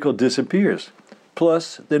 The vehicle disappears.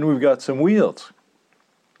 Plus, then we've got some wheels.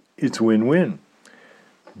 It's win-win."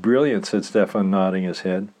 "Brilliant," said Stefan, nodding his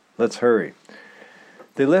head. "Let's hurry."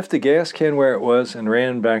 They left the gas can where it was and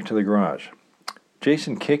ran back to the garage.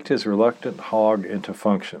 Jason kicked his reluctant hog into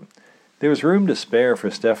function. There was room to spare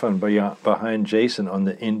for Stefan behind Jason on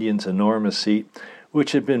the Indian's enormous seat,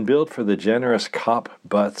 which had been built for the generous cop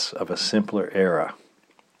butts of a simpler era.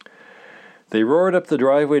 They roared up the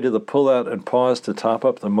driveway to the pullout and paused to top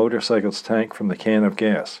up the motorcycle's tank from the can of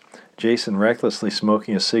gas, Jason recklessly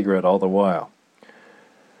smoking a cigarette all the while.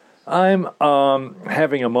 "I'm,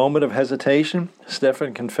 having a moment of hesitation,"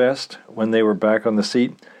 Stefan confessed when they were back on the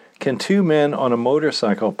seat. "Can two men on a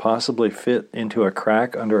motorcycle possibly fit into a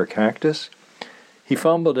crack under a cactus?" He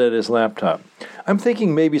fumbled at his laptop. "I'm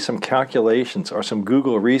thinking maybe some calculations or some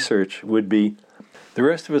Google research would be..." The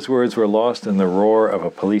rest of his words were lost in the roar of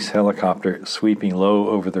a police helicopter sweeping low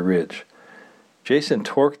over the ridge. Jason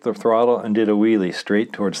torqued the throttle and did a wheelie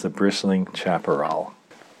straight towards the bristling chaparral.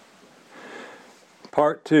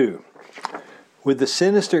 Part 2. With the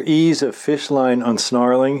sinister ease of fishline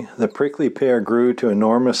unsnarling, the prickly pear grew to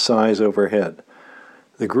enormous size overhead.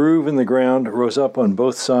 The groove in the ground rose up on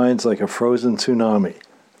both sides like a frozen tsunami,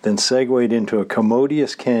 then segued into a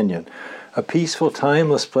commodious canyon, a peaceful,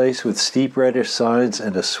 timeless place with steep reddish sides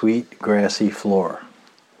and a sweet, grassy floor.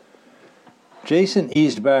 Jason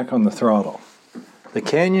eased back on the throttle. The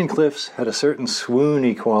canyon cliffs had a certain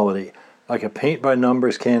swoony quality, like a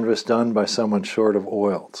paint-by-numbers canvas done by someone short of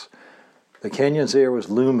oils. The canyon's air was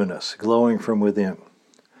luminous, glowing from within.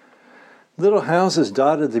 Little houses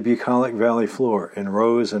dotted the bucolic valley floor in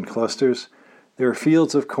rows and clusters. There were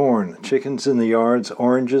fields of corn, chickens in the yards,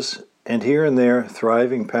 oranges, and here and there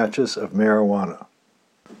thriving patches of marijuana.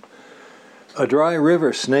 A dry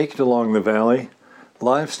river snaked along the valley.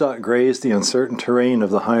 Livestock grazed the uncertain terrain of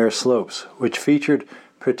the higher slopes, which featured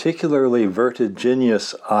particularly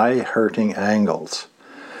vertiginous, eye-hurting angles.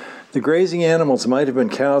 The grazing animals might have been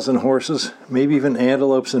cows and horses, maybe even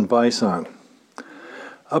antelopes and bison.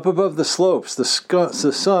 Up above the slopes, the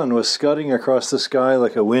sun was scudding across the sky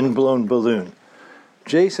like a wind-blown balloon.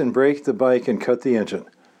 Jason braked the bike and cut the engine.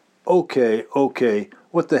 Okay,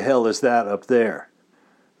 what the hell is that up there?"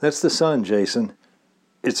 "That's the sun, Jason."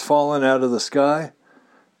 "It's fallen out of the sky?"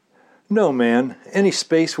 "No, man. Any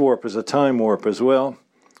space warp is a time warp as well.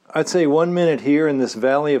 I'd say 1 minute here in this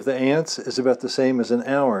valley of the ants is about the same as an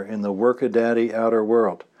hour in the workaday outer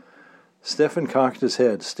world." Stefan cocked his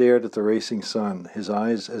head, stared at the racing sun, his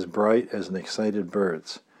eyes as bright as an excited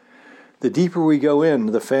bird's. "The deeper we go in,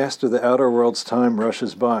 the faster the outer world's time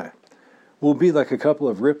rushes by. We'll be like a couple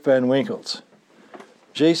of Rip Van Winkles."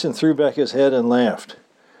 Jason threw back his head and laughed.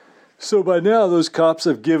 "So by now those cops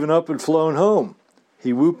have given up and flown home."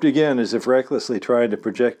 He whooped again as if recklessly trying to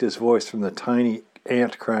project his voice from the tiny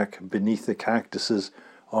ant crack beneath the cactuses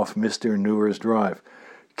off Mr. Newer's drive.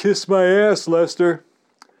 "Kiss my ass, Lester."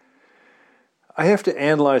 "I have to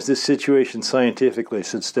analyze this situation scientifically,"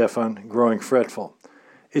 said Stefan, growing fretful.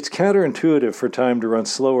 "It's counterintuitive for time to run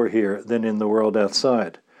slower here than in the world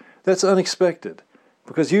outside. That's unexpected,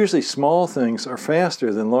 because usually small things are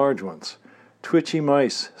faster than large ones. Twitchy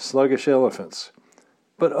mice, sluggish elephants.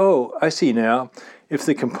 But oh, I see now. If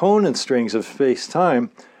the component strings of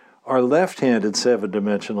space-time are left-handed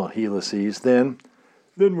seven-dimensional helices, then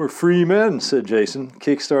we're free men, said Jason,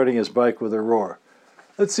 kick-starting his bike with a roar.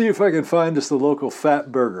 Let's see if I can find us the local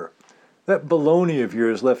fat burger. That bologna of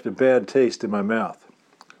yours left a bad taste in my mouth.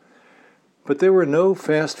 But there were no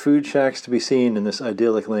fast food shacks to be seen in this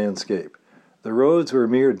idyllic landscape. The roads were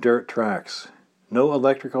mere dirt tracks. No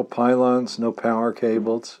electrical pylons, no power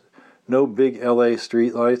cables, no big LA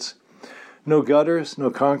streetlights, no gutters, no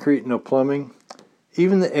concrete, no plumbing.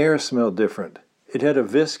 Even the air smelled different. It had a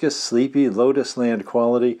viscous, sleepy, lotus land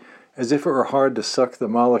quality, as if it were hard to suck the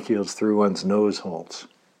molecules through one's nose holes.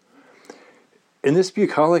 In this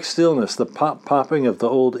bucolic stillness, the pop-popping of the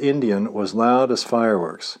old Indian was loud as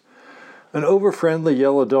fireworks. An over-friendly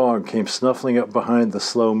yellow dog came snuffling up behind the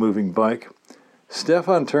slow-moving bike.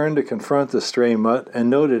 Stefan turned to confront the stray mutt and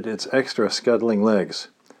noted its extra scuttling legs.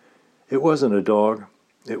 It wasn't a dog.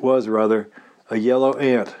 It was, rather, a yellow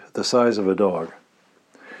ant the size of a dog.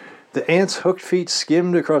 The ant's hooked feet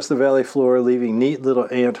skimmed across the valley floor, leaving neat little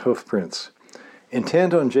ant hoofprints.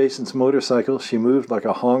 Intent on Jason's motorcycle, she moved like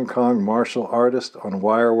a Hong Kong martial artist on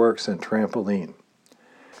wireworks and trampoline.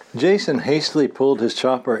 Jason hastily pulled his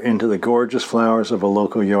chopper into the gorgeous flowers of a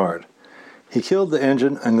local yard. He killed the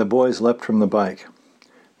engine, and the boys leapt from the bike.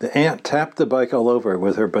 The ant tapped the bike all over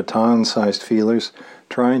with her baton-sized feelers,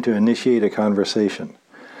 trying to initiate a conversation.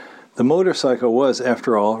 The motorcycle was,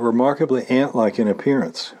 after all, remarkably ant-like in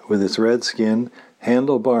appearance, with its red skin,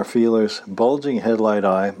 handlebar feelers, bulging headlight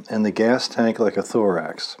eye, and the gas tank like a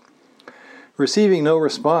thorax. Receiving no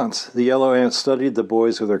response, the yellow ant studied the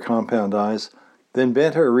boys with her compound eyes, then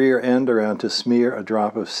bent her rear end around to smear a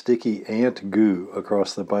drop of sticky ant goo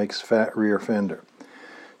across the bike's fat rear fender.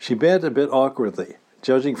 She bent a bit awkwardly.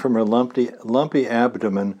 Judging from her lumpy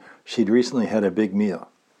abdomen, she'd recently had a big meal.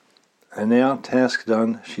 And now, task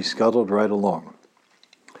done, she scuttled right along.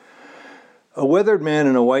 A weathered man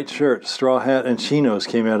in a white shirt, straw hat, and chinos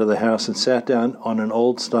came out of the house and sat down on an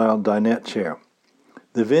old-style dinette chair.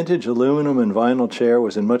 The vintage aluminum and vinyl chair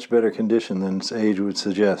was in much better condition than its age would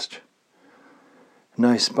suggest.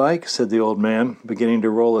 "Nice bike," said the old man, beginning to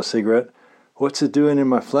roll a cigarette. "What's it doing in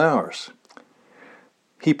my flowers?"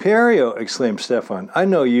 "Hyperio!" exclaimed Stefan. "I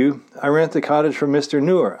know you. I rent the cottage from Mr.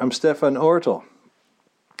 Noor. I'm Stefan Ortel."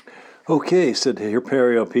 "Okay," said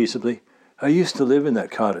Hyperio peaceably. "I used to live in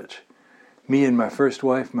that cottage. Me and my first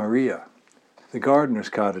wife, Maria. The gardener's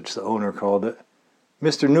cottage, the owner called it.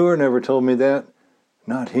 Mr. Noor never told me that.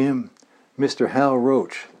 Not him. Mr. Hal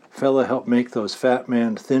Roach. Fella helped make those Fat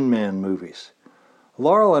Man, Thin Man movies."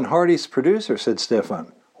 "Laurel and Hardy's producer," said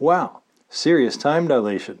Stefan. "Wow. Serious time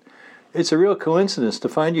dilation. It's a real coincidence to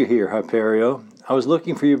find you here, Hyperio. I was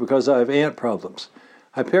looking for you because I have ant problems."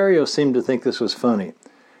 Hyperio seemed to think this was funny.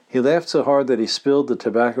 He laughed so hard that he spilled the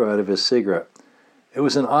tobacco out of his cigarette. It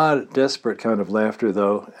was an odd, desperate kind of laughter,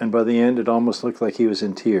 though, and by the end it almost looked like he was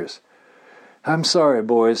in tears. "I'm sorry,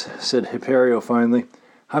 boys," said Hyperio finally.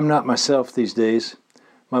 "I'm not myself these days.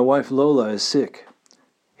 My wife Lola is sick."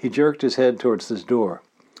 He jerked his head towards his door.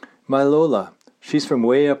 "My Lola. She's from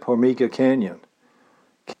way up Hormiga Canyon."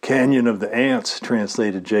 "Canyon of the Ants,"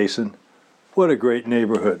 translated Jason. "What a great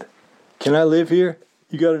neighborhood. Can I live here?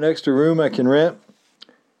 You got an extra room I can rent?"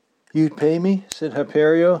 "You'd pay me?" said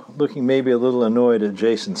Hyperio, looking maybe a little annoyed at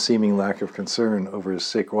Jason's seeming lack of concern over his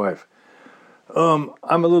sick wife. I'm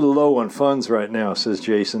a little low on funds right now," says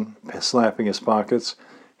Jason, slapping his pockets.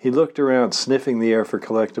 He looked around, sniffing the air for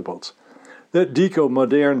collectibles. "That Deco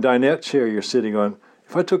moderne dinette chair you're sitting on,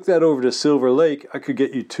 if I took that over to Silver Lake, I could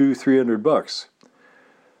get you $200-300.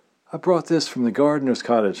 "I brought this from the gardener's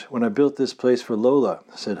cottage when I built this place for Lola,"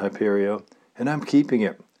 said Hyperio, "and I'm keeping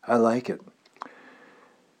it. I like it."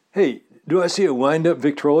 "Hey, do I see a wind-up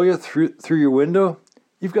Victrola through your window?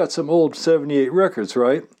 You've got some old 78 records,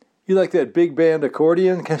 right? You like that big band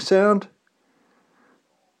accordion sound?"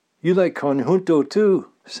 "You like conjunto too,"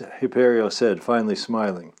 Hyperio said, finally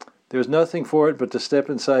smiling. There was nothing for it but to step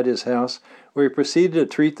inside his house, where he proceeded to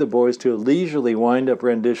treat the boys to a leisurely wind-up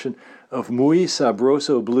rendition of Muy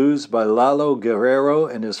Sabroso Blues by Lalo Guerrero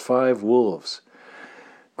and his 5 Wolves.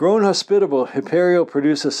 Grown hospitable, Hyperio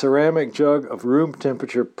produced a ceramic jug of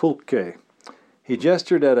room-temperature pulque. He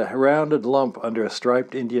gestured at a rounded lump under a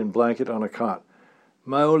striped Indian blanket on a cot.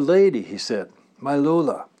 "My old lady," he said. "My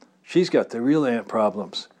Lola. She's got the real ant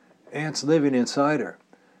problems. Ants living inside her."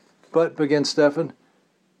 "But," began Stefan.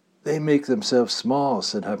 "They make themselves small,"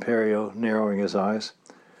 said Hyperio, narrowing his eyes.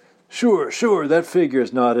 Sure, that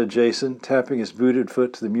figures," nodded Jason, tapping his booted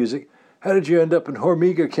foot to the music. "How did you end up in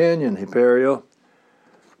Hormiga Canyon, Hyperio?"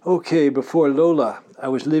 "Okay, before Lola, I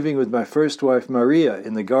was living with my first wife Maria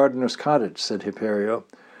in the gardener's cottage, said Hyperio.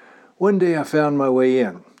 One day I found my way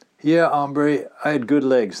in. Yeah, hombre, I had good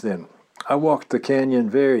legs then. I walked the canyon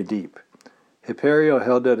very deep. Hyperio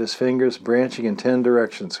held out his fingers, branching in 10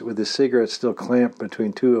 directions, with his cigarette still clamped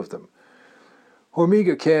between two of them.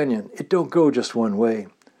 Hormiga Canyon, it don't go just one way.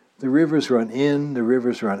 The rivers run in, the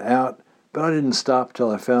rivers run out, but I didn't stop till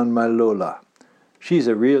I found my Lola. She's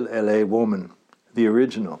a real L.A. woman, the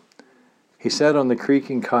original. He sat on the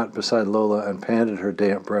creaking cot beside Lola and panted her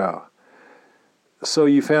damp brow. So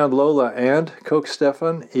you found Lola and? Coaxed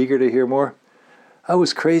Stefan, eager to hear more. I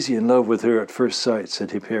was crazy in love with her at first sight, said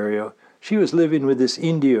Hyperio. She was living with this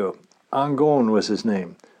Indio, Angon was his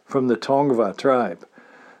name, from the Tongva tribe.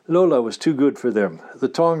 Lola was too good for them. The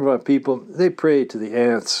Tongva people, they pray to the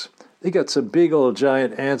ants. They got some big old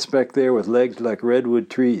giant ants back there with legs like redwood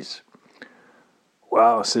trees.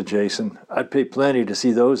 Wow, said Jason. I'd pay plenty to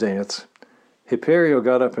see those ants. Hyperio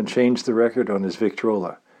got up and changed the record on his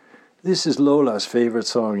Victrola. This is Lola's favorite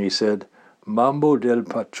song, he said, Mambo del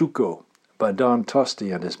Pachuco, by Don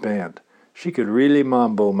Tosti and his band. She could really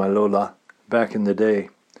mambo, my Lola, back in the day.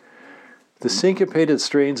 The syncopated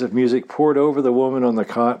strains of music poured over the woman on the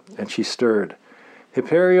cot, and she stirred.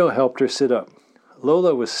 Hyperio helped her sit up.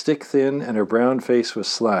 Lola was stick-thin, and her brown face was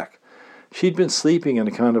slack. She'd been sleeping in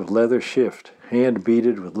a kind of leather shift,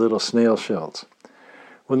 hand-beaded with little snail shells.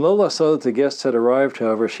 When Lola saw that the guests had arrived,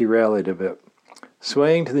 however, she rallied a bit.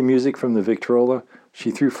 Swaying to the music from the Victrola, she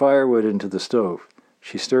threw firewood into the stove.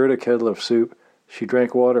 She stirred a kettle of soup. She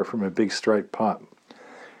drank water from a big striped pot.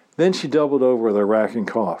 Then she doubled over with a racking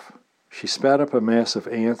cough. She spat up a mass of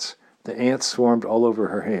ants. The ants swarmed all over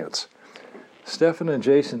her hands. Stefan and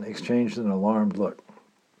Jason exchanged an alarmed look.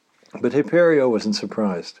 But Hyperio wasn't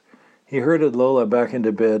surprised. He herded Lola back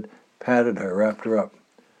into bed, patted her, wrapped her up.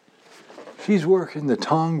 She's working the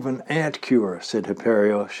Tongvan ant cure, said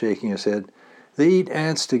Hyperio, shaking his head. They eat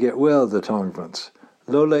ants to get well, the Tongvans.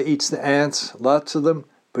 Lola eats the ants, lots of them,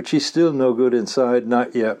 but she's still no good inside,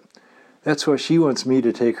 not yet. That's why she wants me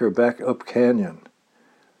to take her back up canyon.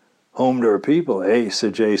 Home to her people, eh,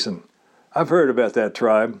 said Jason. I've heard about that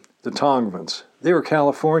tribe, the Tongvans. They were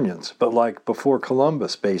Californians, but like before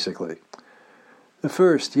Columbus, basically. The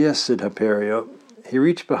first, yes, said Hyperio. He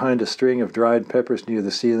reached behind a string of dried peppers near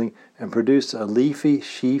the ceiling and produced a leafy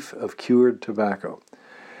sheaf of cured tobacco.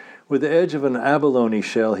 With the edge of an abalone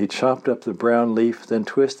shell, he chopped up the brown leaf, then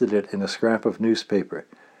twisted it in a scrap of newspaper.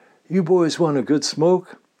 You boys want a good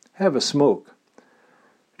smoke? Have a smoke.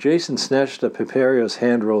 Jason snatched up Hyperio's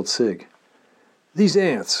hand-rolled cig. These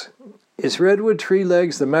ants, is redwood tree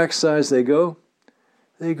legs the max size they go?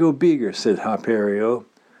 They go bigger, said Hyperio.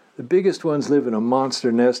 The biggest ones live in a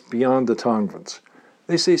monster nest beyond the Tongvans.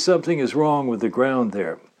 They say something is wrong with the ground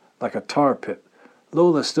there, like a tar pit.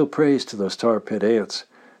 Lola still prays to those tar pit ants.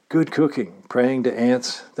 Good cooking, praying to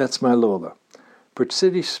ants, that's my Lola.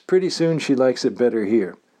 Pretty soon she likes it better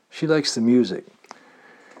here. She likes the music.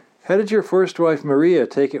 How did your first wife Maria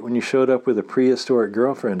take it when you showed up with a prehistoric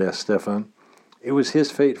girlfriend, asked Stefan. It was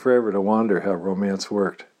his fate forever to wonder how romance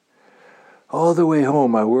worked. All the way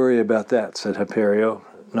home I worry about that, said Hyperio,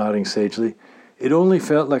 nodding sagely. It only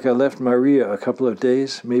felt like I left Maria a couple of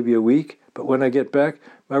days, maybe a week, but when I get back,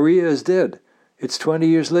 Maria is dead. It's 20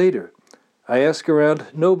 years later. I ask around,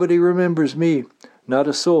 nobody remembers me, not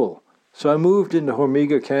a soul. So I moved into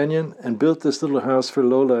Hormiga Canyon and built this little house for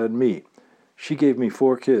Lola and me. She gave me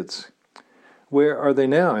 4 kids. Where are they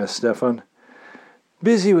now? Asked Stefan.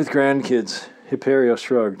 Busy with grandkids. Hyperio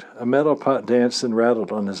shrugged. A metal pot danced and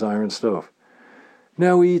rattled on his iron stove.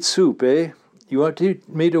 Now we eat soup, eh? You want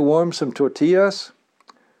me to warm some tortillas?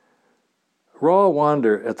 Raw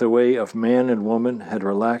wonder at the way of man and woman had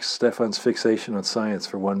relaxed Stefan's fixation on science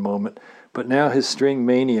for one moment, but now his string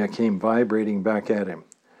mania came vibrating back at him.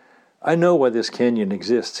 I know why this canyon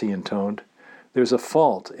exists, he intoned. There's a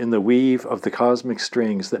fault in the weave of the cosmic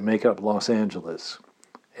strings that make up Los Angeles.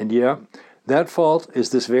 And yeah, that fault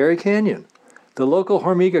is this very canyon. The local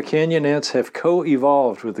Hormiga Canyon ants have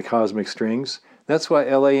co-evolved with the cosmic strings. That's why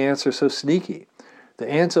LA ants are so sneaky. The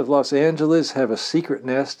ants of Los Angeles have a secret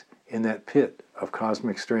nest in that pit of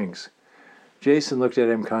cosmic strings. Jason looked at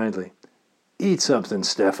him kindly. Eat something,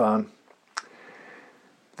 Stefan.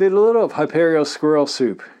 They had a little of Hyperio's squirrel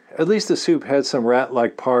soup. At least the soup had some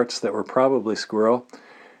rat-like parts that were probably squirrel.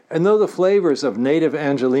 And though the flavors of native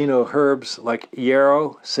Angelino herbs like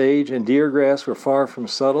yarrow, sage, and deergrass were far from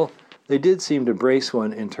subtle, they did seem to brace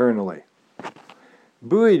one internally.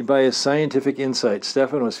 Buoyed by his scientific insight,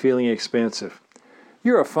 Stefan was feeling expansive.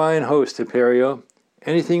 You're a fine host, Hyperio.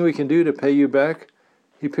 Anything we can do to pay you back?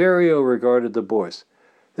 Hyperio regarded the boys.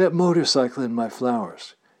 That motorcycle in my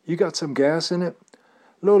flowers. You got some gas in it?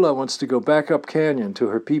 Lola wants to go back up canyon to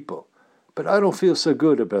her people, but I don't feel so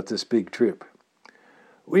good about this big trip."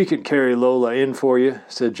 "We can carry Lola in for you,"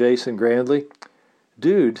 said Jason grandly.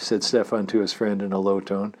 "Dude," said Stefan to his friend in a low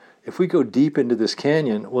tone, "if we go deep into this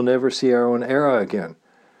canyon, we'll never see our own era again."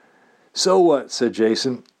 "So what?" said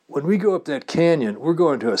Jason. "When we go up that canyon, we're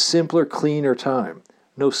going to a simpler, cleaner time.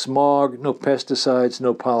 No smog, no pesticides,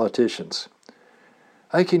 no politicians."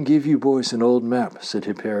 "I can give you boys an old map," said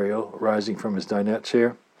Hyperio, rising from his dinette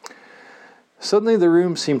chair. Suddenly the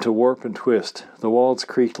room seemed to warp and twist. The walls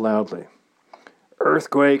creaked loudly.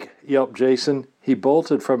 "Earthquake!" yelped Jason. He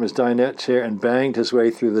bolted from his dinette chair and banged his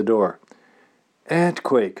way through the door.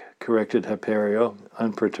 "Antquake," corrected Hyperio,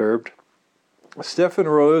 unperturbed. Stefan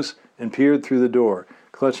rose and peered through the door,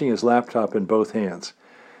 clutching his laptop in both hands.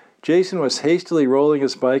 Jason was hastily rolling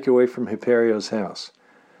his bike away from Hyperio's house.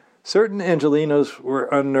 Certain Angelinos were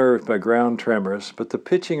unnerved by ground tremors, but the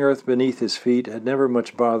pitching earth beneath his feet had never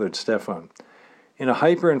much bothered Stefan. In a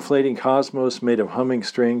hyperinflating cosmos made of humming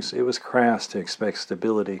strings, it was crass to expect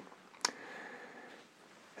stability.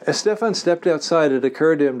 As Stefan stepped outside, it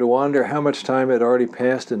occurred to him to wonder how much time had already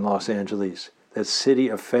passed in Los Angeles, that city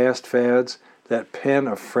of fast fads, that pen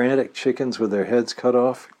of frantic chickens with their heads cut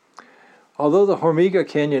off. Although the Hormiga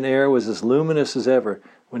Canyon air was as luminous as ever,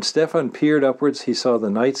 when Stefan peered upwards, he saw the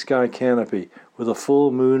night sky canopy with a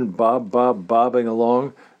full moon bobbing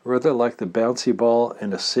along, rather like the bouncy ball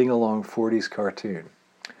in a sing-along 40s cartoon.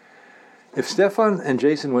 If Stefan and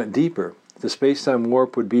Jason went deeper, the space-time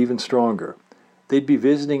warp would be even stronger. They'd be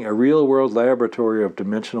visiting a real-world laboratory of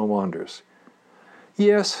dimensional wonders.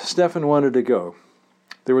 Yes, Stefan wanted to go.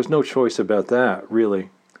 There was no choice about that, really.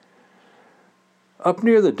 Up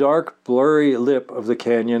near the dark, blurry lip of the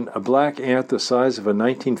canyon, a black ant the size of a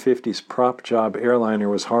 1950s prop job airliner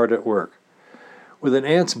was hard at work. With an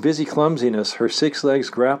ant's busy clumsiness, her 6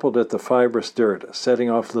 legs grappled at the fibrous dirt,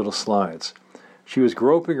 setting off little slides. She was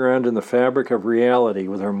groping around in the fabric of reality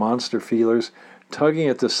with her monster feelers, tugging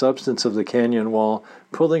at the substance of the canyon wall,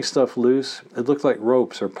 pulling stuff loose. It looked like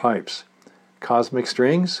ropes or pipes. Cosmic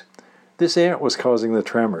strings? This ant was causing the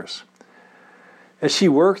tremors. As she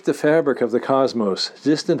worked the fabric of the cosmos,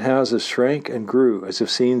 distant houses shrank and grew as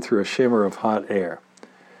if seen through a shimmer of hot air.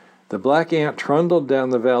 The black ant trundled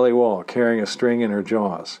down the valley wall, carrying a string in her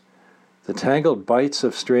jaws. The tangled bites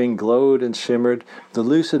of string glowed and shimmered. The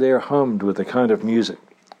lucid air hummed with a kind of music.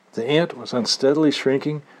 The ant was unsteadily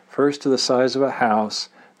shrinking, first to the size of a house,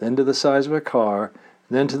 then to the size of a car,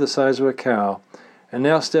 then to the size of a cow, and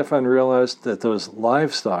now Stefan realized that those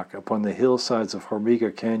livestock upon the hillsides of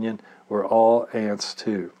Hormiga Canyon were all ants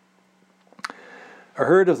too. A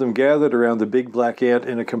herd of them gathered around the big black ant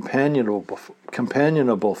in a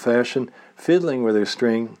companionable fashion, fiddling with her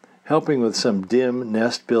string, helping with some dim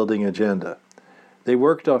nest-building agenda. They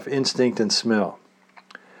worked off instinct and smell.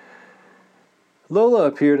 Lola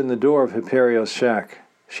appeared in the door of Hyperio's shack.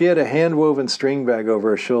 She had a hand-woven string bag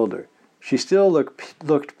over her shoulder. She still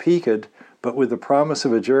looked peaked, but with the promise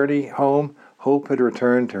of a journey home, hope had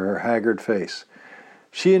returned to her haggard face.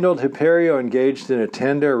 She and old Hyperio engaged in a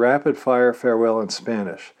tender, rapid-fire farewell in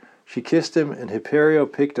Spanish. She kissed him, and Hyperio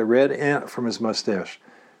picked a red ant from his mustache.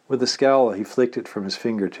 With a scowl, he flicked it from his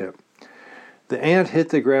fingertip. The ant hit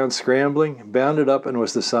the ground scrambling, bounded up, and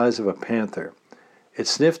was the size of a panther. It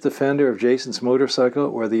sniffed the fender of Jason's motorcycle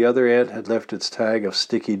where the other ant had left its tag of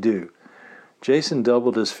sticky dew. Jason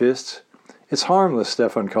doubled his fists. "It's harmless,"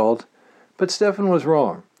 Stefan called. But Stefan was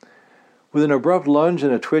wrong. With an abrupt lunge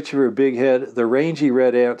and a twitch of her big head, the rangy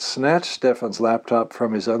red ant snatched Stefan's laptop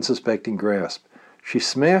from his unsuspecting grasp. She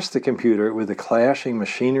smashed the computer with the clashing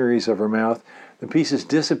machineries of her mouth. The pieces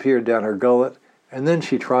disappeared down her gullet, and then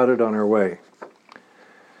she trotted on her way.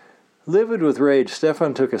 Livid with rage,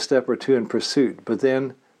 Stefan took a step or two in pursuit, but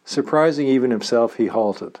then, surprising even himself, he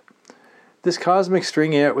halted. This cosmic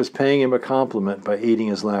string ant was paying him a compliment by eating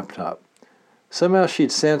his laptop. Somehow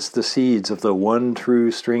she'd sensed the seeds of the one true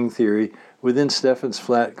string theory within Stefan's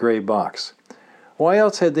flat gray box. Why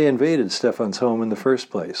else had they invaded Stefan's home in the first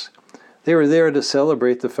place? They were there to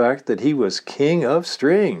celebrate the fact that he was king of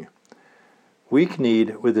string.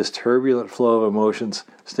 Weak-kneed, with his turbulent flow of emotions,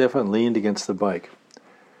 Stefan leaned against the bike.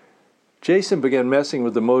 Jason began messing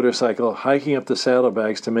with the motorcycle, hiking up the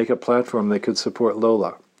saddlebags to make a platform that could support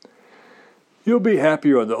Lola. "You'll be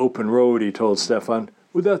happier on the open road," he told Stefan,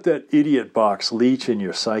 "without that idiot box leeching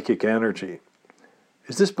your psychic energy."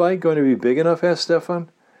 "Is this bike going to be big enough?" asked Stefan.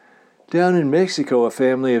 "Down in Mexico, a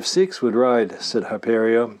family of 6 would ride," said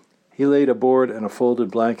Hyperio. He laid a board and a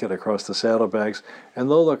folded blanket across the saddlebags, and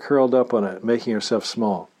Lola curled up on it, making herself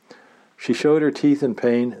small. She showed her teeth in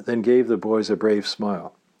pain, then gave the boys a brave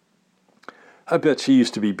smile. "I bet she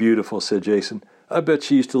used to be beautiful," said Jason. I bet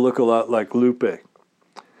she used to look a lot like Lupe.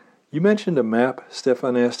 You mentioned a map,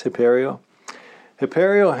 Stefan asked Hyperio.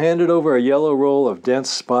 Hyperio handed over a yellow roll of dense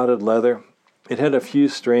spotted leather. It had a few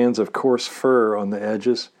strands of coarse fur on the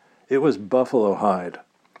edges. It was buffalo hide.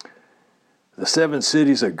 The 7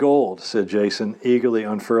 cities of gold, said Jason, eagerly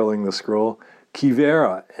unfurling the scroll.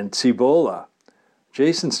 Quivira and Cibola.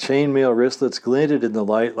 Jason's chainmail wristlets glinted in the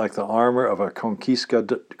light like the armor of a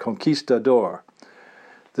conquistador.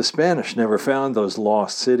 The Spanish never found those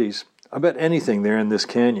lost cities. I bet anything they're in this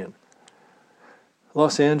canyon.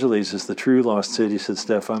 Los Angeles is the true lost city, said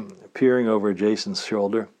Stefan, peering over Jason's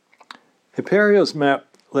shoulder. Hyperio's map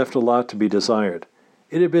left a lot to be desired.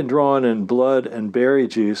 It had been drawn in blood and berry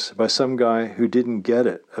juice by some guy who didn't get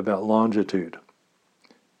it about longitude.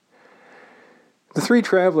 The 3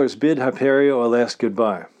 travelers bid Hyperio a last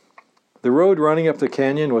goodbye. The road running up the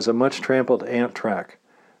canyon was a much-trampled ant track.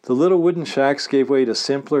 The little wooden shacks gave way to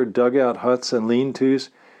simpler dugout huts and lean-tos.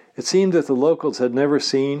 It seemed that the locals had never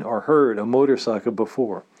seen or heard a motorcycle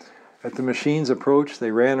before. At the machine's approach,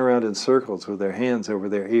 they ran around in circles with their hands over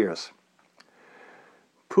their ears.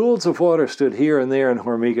 Pools of water stood here and there in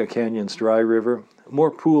Hormiga Canyon's dry river,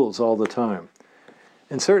 more pools all the time.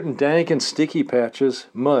 In certain dank and sticky patches,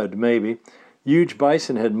 mud maybe, huge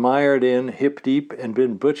bison had mired in hip-deep and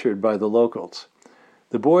been butchered by the locals.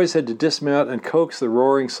 The boys had to dismount and coax the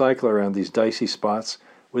roaring cycle around these dicey spots,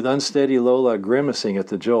 with unsteady Lola grimacing at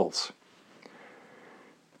the jolts.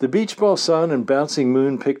 The beach ball sun and bouncing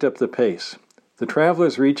moon picked up the pace. The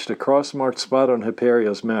travelers reached a cross-marked spot on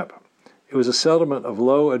Hyperio's map. It was a settlement of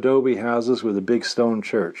low adobe houses with a big stone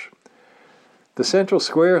church. The central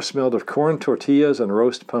square smelled of corn tortillas and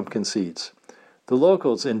roast pumpkin seeds. The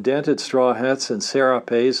locals, in dented straw hats and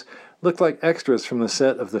serapes, looked like extras from the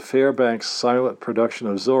set of the Fairbanks silent production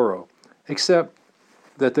of Zorro, except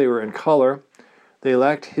that they were in color, they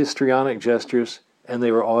lacked histrionic gestures, and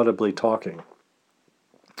they were audibly talking.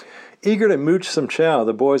 Eager to mooch some chow,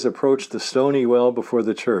 the boys approached the stony well before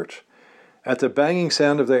the church. At the banging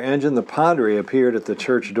sound of their engine, the padre appeared at the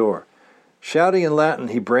church door. Shouting in Latin,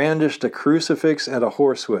 he brandished a crucifix and a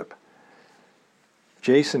horsewhip.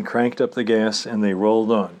 Jason cranked up the gas, and they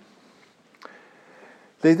rolled on.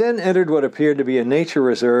 They then entered what appeared to be a nature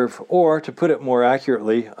reserve, or, to put it more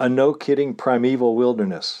accurately, a no-kidding primeval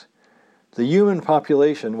wilderness. The human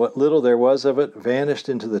population, what little there was of it, vanished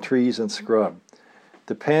into the trees and scrub.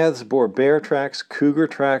 The paths bore bear tracks, cougar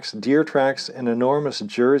tracks, deer tracks, and enormous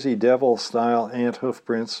Jersey Devil-style ant hoof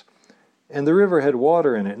prints, and the river had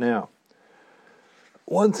water in it now.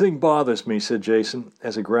 One thing bothers me, said Jason,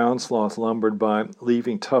 as a ground sloth lumbered by,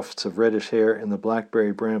 leaving tufts of reddish hair in the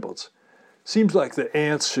blackberry brambles. Seems like the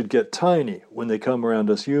ants should get tiny when they come around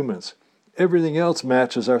us humans. Everything else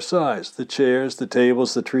matches our size, the chairs, the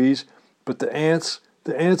tables, the trees, but the ants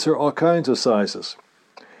are all kinds of sizes.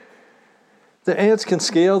 The ants can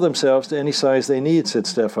scale themselves to any size they need, said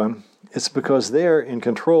Stefan. It's because they're in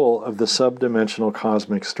control of the subdimensional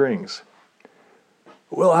cosmic strings.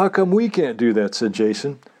 Well, how come we can't do that, said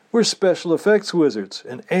Jason. We're special effects wizards,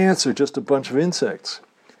 and ants are just a bunch of insects.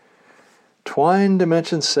 Twine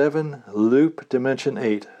dimension 7, loop dimension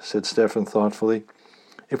 8, said Stefan thoughtfully.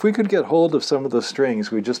 If we could get hold of some of the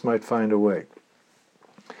strings, we just might find a way.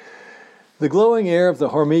 The glowing air of the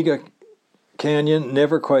Hormiga Canyon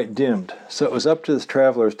never quite dimmed, so it was up to the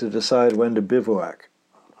travelers to decide when to bivouac.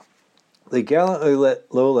 They gallantly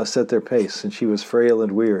let Lola set their pace, since she was frail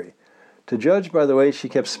and weary. To judge by the way she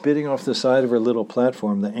kept spitting off the side of her little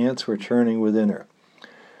platform, the ants were churning within her.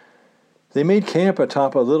 They made camp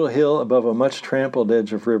atop a little hill above a much-trampled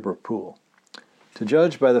edge of river pool. To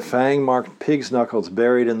judge by the fang-marked pig's knuckles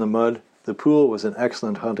buried in the mud, the pool was an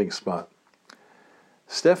excellent hunting spot.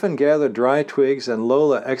 Stefan gathered dry twigs, and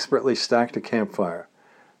Lola expertly stacked a campfire.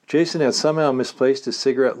 Jason had somehow misplaced his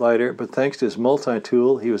cigarette lighter, but thanks to his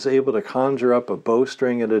multi-tool, he was able to conjure up a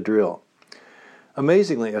bowstring and a drill.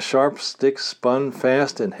 Amazingly, a sharp stick spun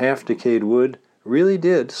fast in half-decayed wood really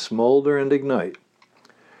did smolder and ignite.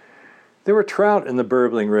 There were trout in the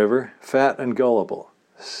burbling river, fat and gullible.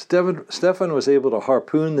 Stefan was able to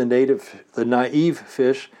harpoon the naive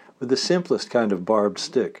fish with the simplest kind of barbed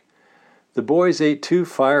stick. The boys ate 2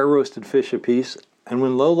 fire-roasted fish apiece, and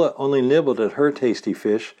when Lola only nibbled at her tasty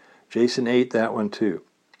fish, Jason ate that one too.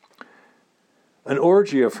 An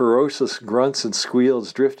orgy of ferocious grunts and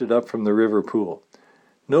squeals drifted up from the river pool.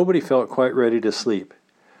 Nobody felt quite ready to sleep.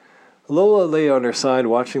 Lola lay on her side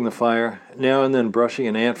watching the fire, now and then brushing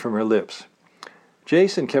an ant from her lips.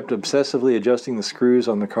 Jason kept obsessively adjusting the screws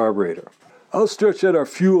on the carburetor. I'll stretch out our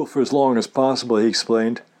fuel for as long as possible, he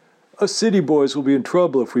explained. Us city boys will be in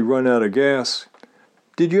trouble if we run out of gas.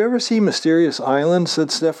 Did you ever see Mysterious Island,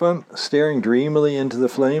 said Stefan, staring dreamily into the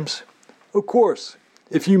flames. Of course,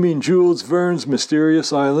 if you mean Jules Verne's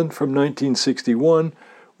Mysterious Island from 1961,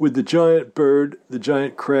 with the giant bird, the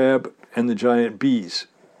giant crab, and the giant bees.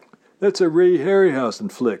 That's a Ray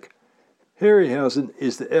Harryhausen flick. Harryhausen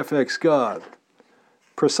is the FX god.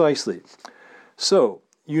 Precisely. So,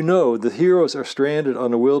 you know the heroes are stranded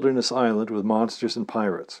on a wilderness island with monsters and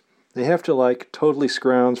pirates. They have to, totally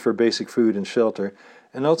scrounge for basic food and shelter,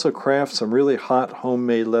 and also craft some really hot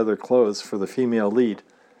homemade leather clothes for the female lead.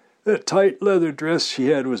 That tight leather dress she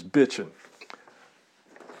had was bitchin'.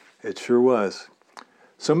 It sure was.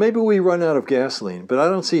 So maybe we run out of gasoline, but I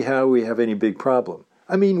don't see how we have any big problem.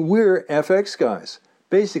 I mean, we're FX guys.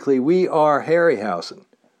 Basically, we are Harryhausen.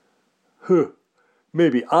 Huh.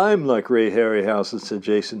 Maybe I'm like Ray Harryhausen, said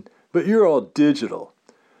Jason, but you're all digital.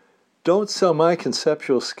 Don't sell my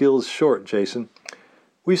conceptual skills short, Jason.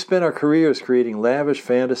 We've spent our careers creating lavish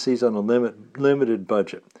fantasies on a limited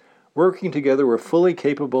budget. Working together, we're fully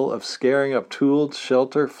capable of scaring up tools,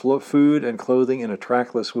 shelter, food, and clothing in a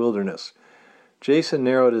trackless wilderness. Jason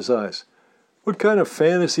narrowed his eyes. What kind of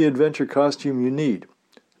fantasy adventure costume you need?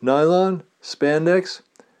 Nylon? Spandex?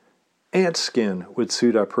 Ant skin would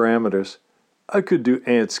suit our parameters. I could do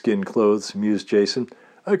ant skin clothes, mused Jason.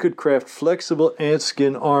 I could craft flexible ant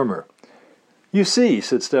skin armor. You see,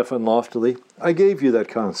 said Stefan loftily, I gave you that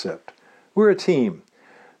concept. We're a team.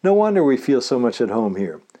 No wonder we feel so much at home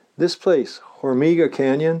here. This place, Hormiga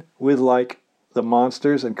Canyon, with the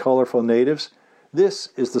monsters and colorful natives, this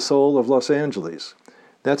is the soul of Los Angeles.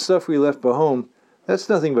 That stuff we left behind, that's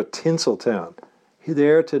nothing but Tinseltown.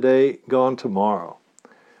 There today, gone tomorrow.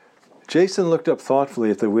 Jason looked up thoughtfully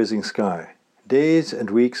at the whizzing sky. Days and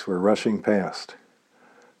weeks were rushing past.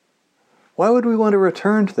 Why would we want to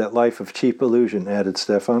return to that life of cheap illusion, added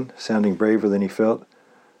Stefan, sounding braver than he felt.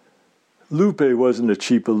 Lupe wasn't a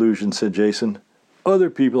cheap illusion, said Jason. Other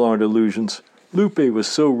people aren't illusions. Lupe was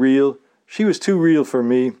so real. She was too real for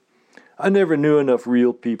me. I never knew enough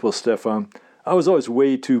real people, Stefan. I was always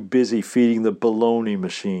way too busy feeding the baloney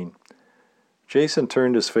machine. Jason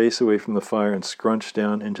turned his face away from the fire and scrunched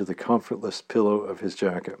down into the comfortless pillow of his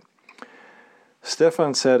jacket.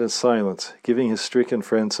 Stefan sat in silence, giving his stricken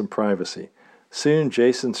friend some privacy. Soon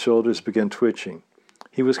Jason's shoulders began twitching.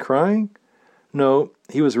 He was crying? No,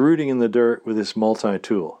 he was rooting in the dirt with his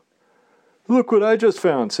multi-tool. Look what I just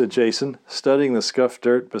found, said Jason, studying the scuffed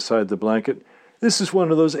dirt beside the blanket. This is one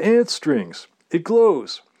of those ant strings. It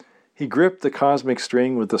glows. He gripped the cosmic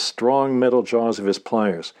string with the strong metal jaws of his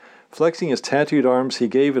pliers. Flexing his tattooed arms, he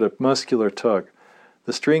gave it a muscular tug.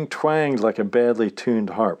 The string twanged like a badly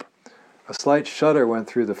tuned harp. A slight shudder went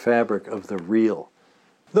through the fabric of the reel.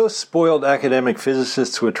 Those spoiled academic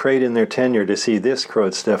physicists would trade in their tenure to see this,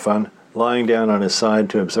 crowed Stefan, lying down on his side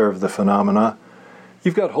to observe the phenomena.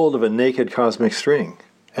 You've got hold of a naked cosmic string.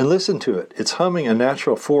 And listen to it. It's humming a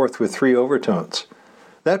natural fourth with 3 overtones.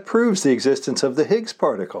 That proves the existence of the Higgs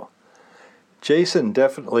particle. Jason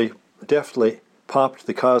deftly popped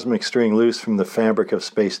the cosmic string loose from the fabric of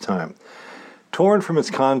space-time. Torn from its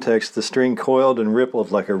context, the string coiled and rippled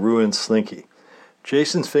like a ruined slinky.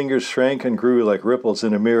 Jason's fingers shrank and grew like ripples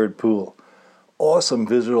in a mirrored pool. Awesome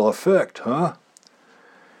visual effect, huh?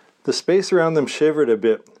 The space around them shivered a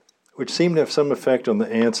bit, which seemed to have some effect on the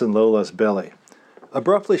ants in Lola's belly.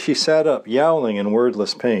 Abruptly she sat up, yowling in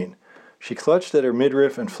wordless pain. She clutched at her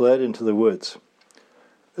midriff and fled into the woods.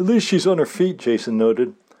 At least she's on her feet, Jason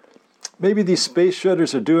noted. Maybe these space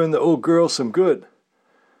shutters are doing the old girl some good.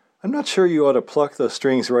 I'm not sure you ought to pluck those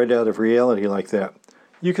strings right out of reality like that.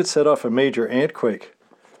 You could set off a major antquake.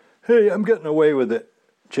 Hey, I'm getting away with it.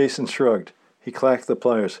 Jason shrugged. He clacked the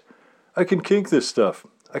pliers. I can kink this stuff.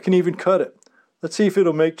 I can even cut it. Let's see if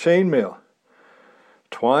it'll make chainmail.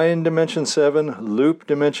 Twine Dimension 7, Loop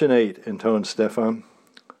Dimension 8, intoned Stefan.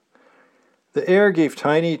 The air gave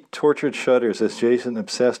tiny, tortured shudders as Jason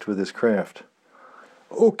obsessed with his craft.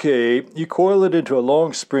 Okay, you coil it into a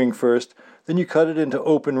long spring first, then you cut it into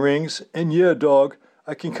open rings, and yeah, dog,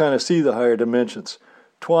 I can kind of see the higher dimensions.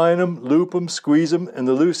 Twine 'em, loop 'em, squeeze 'em, and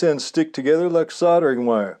the loose ends stick together like soldering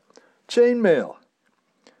wire. Chainmail.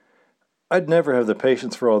 I'd never have the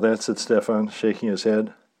patience for all that, said Stefan, shaking his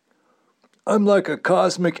head. I'm like a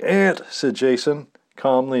cosmic ant, said Jason,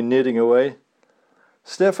 calmly knitting away.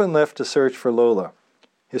 Stefan left to search for Lola.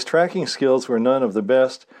 His tracking skills were none of the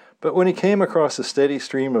best, but when he came across a steady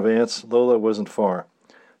stream of ants, Lola wasn't far.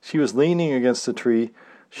 She was leaning against a tree.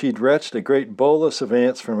 She'd retched a great bolus of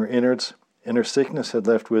ants from her innards, and her sickness had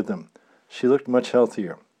left with them. She looked much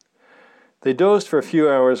healthier. They dozed for a few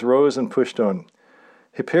hours, rose and pushed on.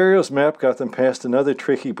 Hyperio's map got them past another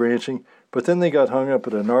tricky branching, but then they got hung up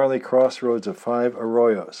at a gnarly crossroads of 5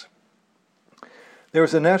 arroyos. There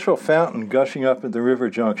was a natural fountain gushing up at the river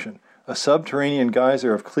junction, a subterranean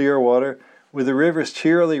geyser of clear water, with the rivers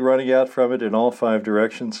cheerily running out from it in all 5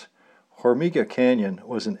 directions. Hormiga Canyon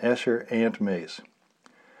was an Escher ant maze.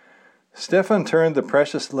 Stefan turned the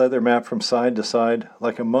precious leather map from side to side,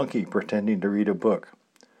 like a monkey pretending to read a book.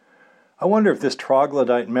 I wonder if this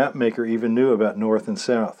troglodyte mapmaker even knew about north and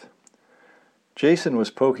south. Jason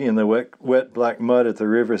was poking in the wet black mud at the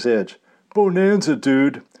river's edge. "Bonanza,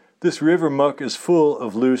 dude! This river muck is full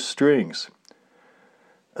of loose strings."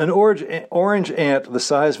 An orange ant the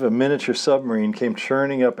size of a miniature submarine came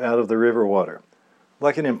churning up out of the river water.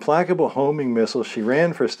 Like an implacable homing missile, she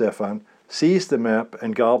ran for Stefan, seized the map,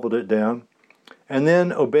 and gobbled it down. And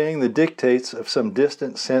then, obeying the dictates of some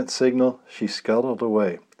distant scent signal, she scuttled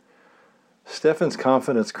away. Stefan's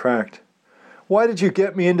confidence cracked. "Why did you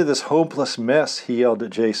get me into this hopeless mess?" he yelled at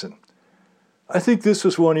Jason. "I think this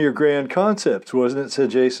was one of your grand concepts, wasn't it?" said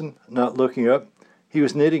Jason, not looking up. He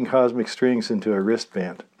was knitting cosmic strings into a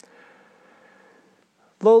wristband.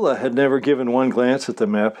 Lola had never given one glance at the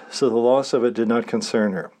map, so the loss of it did not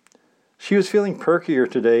concern her. She was feeling perkier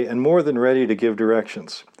today and more than ready to give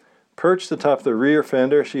directions. Perched atop the rear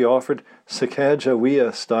fender, she offered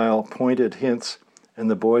Sacagawea-style pointed hints,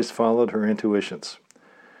 and the boys followed her intuitions.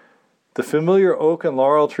 The familiar oak and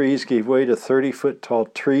laurel trees gave way to 30-foot-tall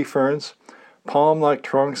tree ferns, palm-like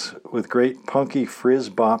trunks with great punky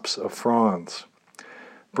frizz-bops of fronds.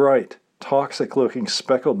 Bright, toxic-looking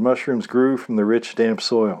speckled mushrooms grew from the rich, damp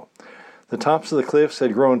soil. The tops of the cliffs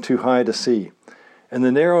had grown too high to see, and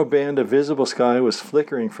the narrow band of visible sky was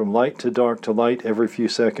flickering from light to dark to light every few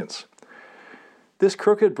seconds. This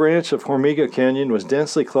crooked branch of Hormiga Canyon was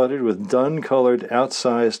densely cluttered with dun-colored,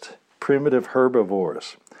 outsized, primitive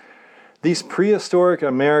herbivores. These prehistoric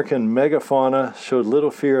American megafauna showed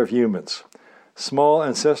little fear of humans. Small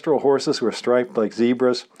ancestral horses were striped like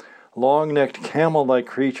zebras. Long-necked camel-like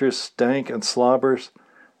creatures stank and slobbers.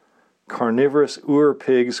 Carnivorous Ur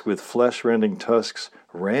pigs with flesh-rending tusks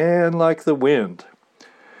ran like the wind.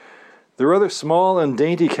 The rather small and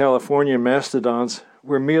dainty California mastodons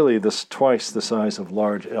were merely twice the size of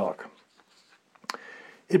large elk.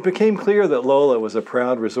 It became clear that Lola was a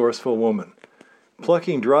proud, resourceful woman.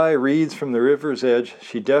 Plucking dry reeds from the river's edge,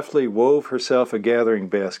 she deftly wove herself a gathering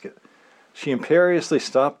basket. She imperiously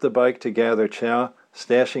stopped the bike to gather chow,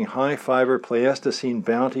 stashing high-fiber pleistocene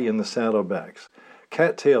bounty in the saddlebags.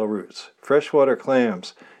 Cattail roots, freshwater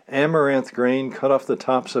clams, amaranth grain cut off the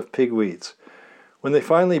tops of pigweeds. When they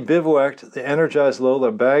finally bivouacked, the energized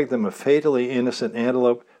Lola bagged them a fatally innocent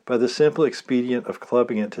antelope by the simple expedient of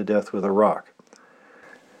clubbing it to death with a rock.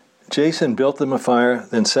 Jason built them a fire,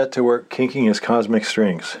 then set to work kinking his cosmic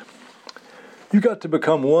strings. "You got to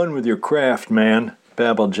become one with your craft, man,"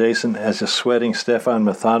 babbled Jason as a sweating Stefan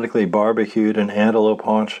methodically barbecued an antelope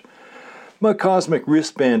haunch. "My cosmic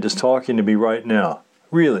wristband is talking to me right now.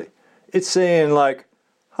 Really. It's saying like,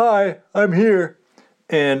 'Hi, I'm here,'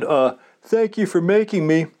 and, 'Thank you for making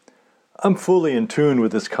me.' I'm fully in tune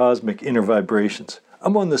with its cosmic inner vibrations.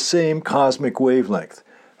 I'm on the same cosmic wavelength.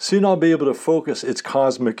 Soon I'll be able to focus its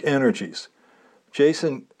cosmic energies."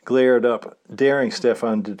 Jason glared up, daring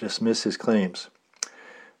Stefan to dismiss his claims.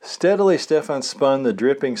 Steadily, Stefan spun the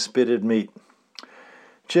dripping, spitted meat.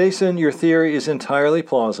 "Jason, your theory is entirely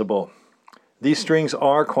plausible. These strings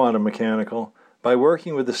are quantum mechanical. By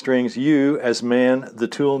working with the strings, you, as man, the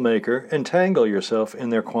tool maker, entangle yourself in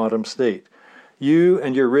their quantum state. You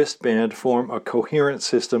and your wristband form a coherent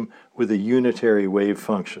system with a unitary wave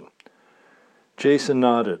function." Jason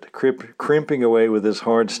nodded, crimping away with his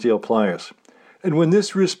hard steel pliers. "And when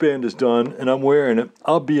this wristband is done, and I'm wearing it,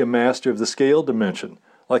 I'll be a master of the scale dimension,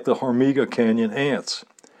 like the Hormiga Canyon ants."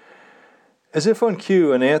 As if on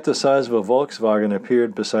cue, an ant the size of a Volkswagen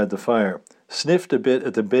appeared beside the fire, sniffed a bit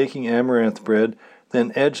at the baking amaranth bread,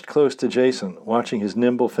 then edged close to Jason, watching his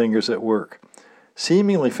nimble fingers at work.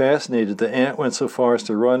 Seemingly fascinated, the ant went so far as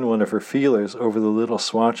to run one of her feelers over the little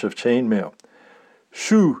swatch of chainmail.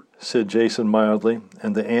 "Shoo," said Jason mildly,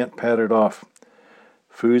 and the ant pattered off.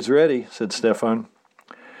 "Food's ready," said Stefan.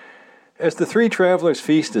 As the 3 travelers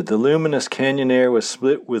feasted, the luminous canyon air was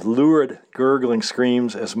split with lurid, gurgling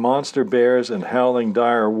screams as monster bears and howling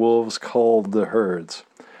dire wolves culled the herds.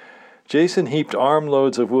 Jason heaped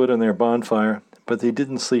armloads of wood on their bonfire, but they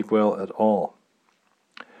didn't sleep well at all.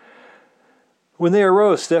 When they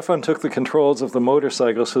arose, Stefan took the controls of the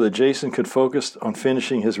motorcycle so that Jason could focus on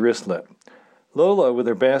finishing his wristlet. Lola, with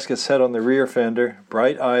her basket set on the rear fender,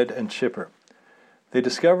 bright-eyed and chipper. They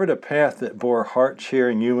discovered a path that bore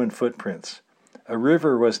heart-cheering human footprints. A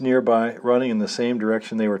river was nearby, running in the same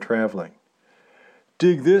direction they were traveling.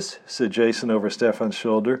 "Dig this," said Jason over Stefan's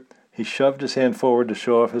shoulder. He shoved his hand forward to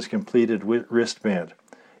show off his completed wristband.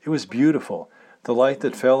 It was beautiful. The light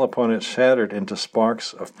that fell upon it shattered into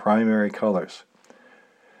sparks of primary colors.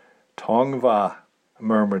 "Tongva,"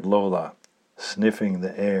 murmured Lola, sniffing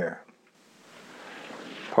the air.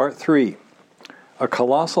 Part 3. A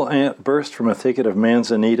colossal ant burst from a thicket of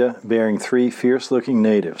manzanita, bearing 3 fierce-looking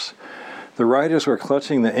natives. The riders were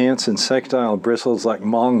clutching the ant's insectile bristles like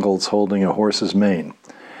Mongols holding a horse's mane.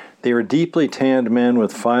 They were deeply tanned men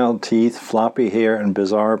with filed teeth, floppy hair, and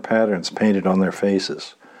bizarre patterns painted on their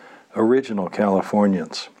faces. Original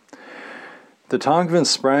Californians. The Tongvans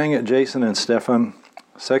sprang at Jason and Stefan.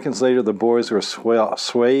 Seconds later, the boys were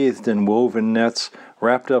swathed in woven nets,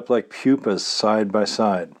 wrapped up like pupas side by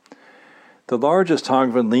side. The largest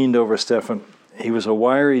Tongvan leaned over Stefan. He was a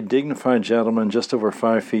wiry, dignified gentleman just over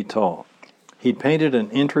 5 feet tall. He'd painted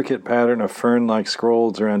an intricate pattern of fern-like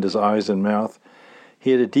scrolls around his eyes and mouth.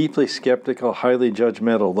 He had a deeply skeptical, highly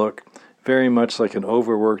judgmental look, very much like an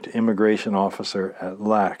overworked immigration officer at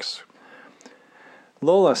Lax.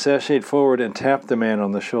 Lola sashayed forward and tapped the man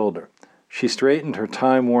on the shoulder. She straightened her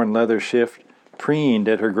time-worn leather shift, preened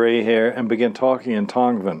at her gray hair, and began talking in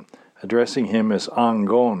Tongvan, addressing him as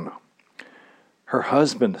Angon. "Her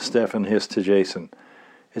husband," Stefan hissed to Jason.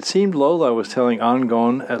 It seemed Lola was telling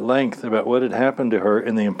Angon at length about what had happened to her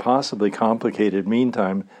in the impossibly complicated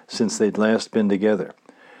meantime since they'd last been together.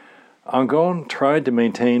 Angon tried to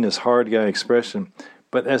maintain his hard guy expression,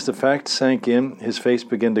 but as the facts sank in, his face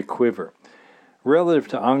began to quiver. Relative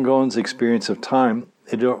to Angon's experience of time,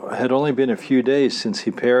 it had only been a few days since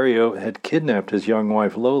Hyperio had kidnapped his young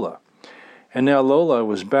wife Lola. And now Lola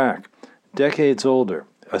was back, decades older,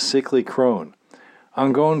 a sickly crone.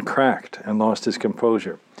 Angon cracked and lost his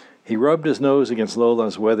composure. He rubbed his nose against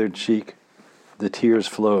Lola's weathered cheek. The tears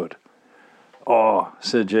flowed. "Aw,"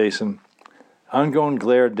 said Jason. Angon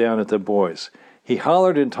glared down at the boys. He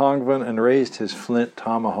hollered in Tongvan and raised his flint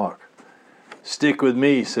tomahawk. "Stick with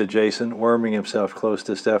me," said Jason, worming himself close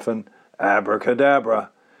to Stefan. "Abracadabra."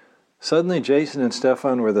 Suddenly Jason and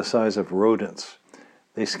Stefan were the size of rodents.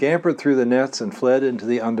 They scampered through the nets and fled into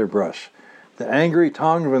the underbrush. The angry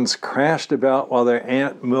Tongvans crashed about while their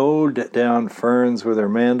aunt mowed down ferns with her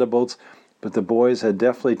mandibles, but the boys had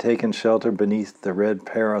deftly taken shelter beneath the red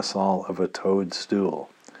parasol of a toadstool.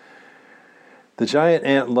 The giant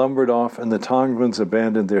ant lumbered off, and the Tongvans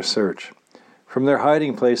abandoned their search. From their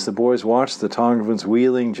hiding place, the boys watched the Tongvans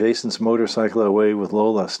wheeling Jason's motorcycle away with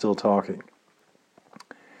Lola still talking.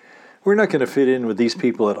 "We're not going to fit in with these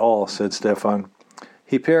people at all," said Stefan.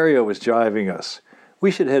 "Hyperio was jiving us. We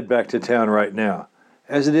should head back to town right now.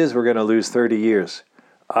 As it is, we're going to lose 30 years.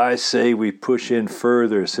 "I say we push in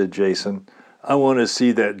further," said Jason. "I want to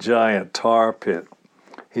see that giant tar pit."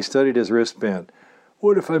 He studied his wristband.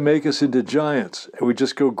 "What if I make us into giants and we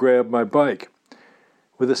just go grab my bike?"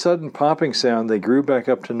 With a sudden popping sound, they grew back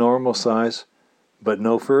up to normal size, but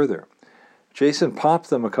no further. Jason popped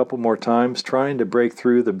them a couple more times, trying to break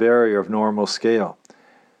through the barrier of normal scale.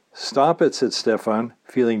 "Stop it," said Stefan,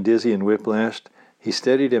 feeling dizzy and whiplashed. He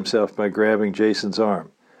steadied himself by grabbing Jason's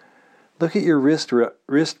arm. "Look at your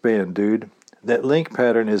wristband, dude. That link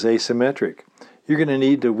pattern is asymmetric. You're going to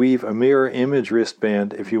need to weave a mirror image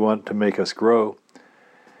wristband if you want to make us grow."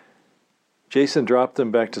 Jason dropped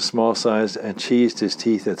them back to small size and cheesed his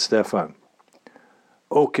teeth at Stefan.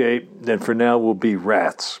 "Okay, then for now we'll be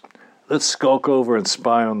rats. Let's skulk over and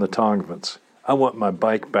spy on the Tongvans. I want my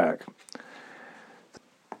bike back."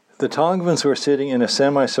 The Tongvans were sitting in a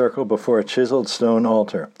semicircle before a chiseled stone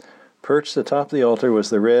altar. Perched atop the altar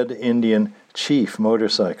was the red Indian chief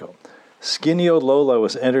motorcycle. Skinny old Lola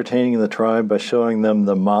was entertaining the tribe by showing them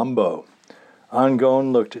the mambo.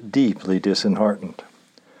 Angon looked deeply disheartened.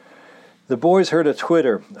 The boys heard a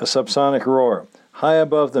twitter, a subsonic roar. High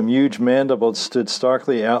above them, huge mandibles stood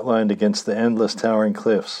starkly outlined against the endless towering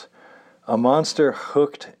cliffs. A monster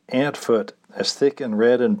hooked antfoot, as thick and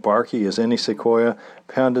red and barky as any sequoia,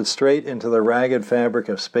 pounded straight into the ragged fabric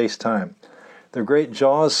of space-time. The great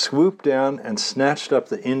jaws swooped down and snatched up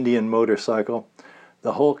the Indian motorcycle.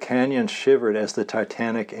 The whole canyon shivered as the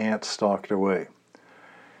titanic ant stalked away.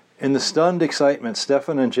 In the stunned excitement,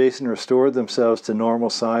 Stefan and Jason restored themselves to normal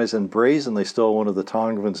size and brazenly stole one of the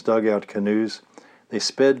Tongvans' dugout canoes. They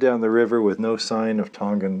sped down the river with no sign of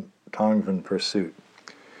Tongvan pursuit.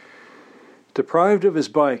 Deprived of his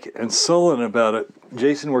bike and sullen about it,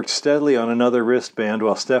 Jason worked steadily on another wristband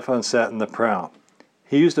while Stefan sat in the prow.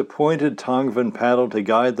 He used a pointed Tongvan paddle to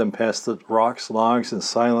guide them past the rocks, logs, and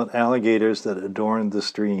silent alligators that adorned the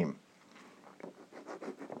stream.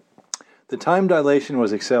 The time dilation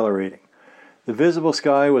was accelerating. The visible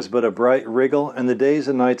sky was but a bright wriggle, and the days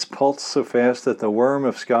and nights pulsed so fast that the worm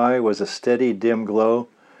of sky was a steady, dim glow.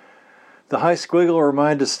 The high squiggle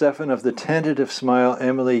reminded Stefan of the tentative smile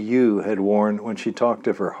Emily Yu had worn when she talked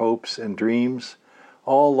of her hopes and dreams,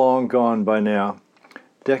 all long gone by now.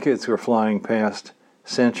 Decades were flying past,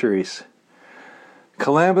 centuries.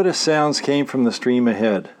 Calamitous sounds came from the stream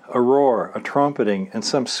ahead, a roar, a trumpeting, and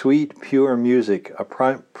some sweet, pure music, a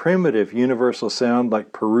primitive universal sound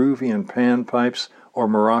like Peruvian panpipes or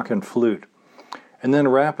Moroccan flute. And then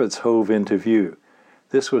rapids hove into view.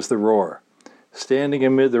 This was the roar. Standing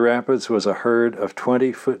amid the rapids was a herd of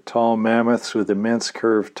 20-foot-tall mammoths with immense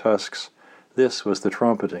curved tusks. This was the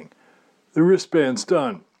trumpeting. "The wristband's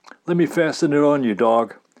done. Let me fasten it on you,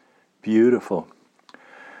 dog." Beautiful.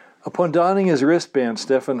 Upon donning his wristband,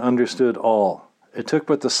 Stefan understood all. It took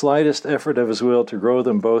but the slightest effort of his will to grow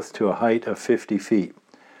them both to a height of 50 feet.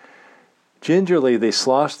 Gingerly they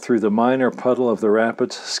sloshed through the minor puddle of the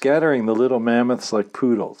rapids, scattering the little mammoths like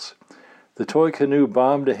poodles. The toy canoe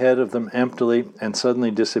bobbed ahead of them emptily and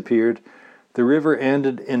suddenly disappeared. The river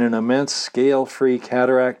ended in an immense scale-free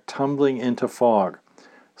cataract tumbling into fog.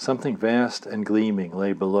 Something vast and gleaming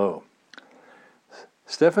lay below.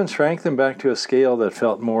 Stefan shrank them back to a scale that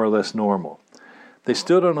felt more or less normal. They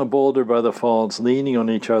stood on a boulder by the falls, leaning on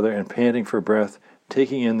each other and panting for breath,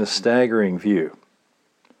 taking in the staggering view.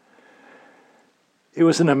 It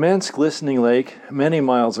was an immense glistening lake, many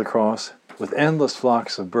miles across, with endless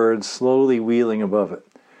flocks of birds slowly wheeling above it.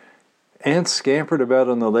 Ants scampered about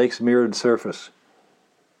on the lake's mirrored surface.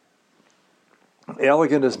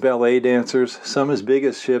 Elegant as ballet dancers, some as big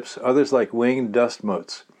as ships, others like winged dust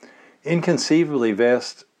motes. Inconceivably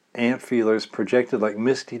vast ant feelers projected like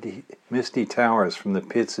misty towers from the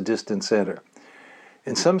pit's distant center.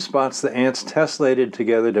 In some spots the ants tessellated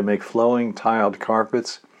together to make flowing tiled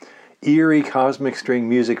carpets. Eerie cosmic string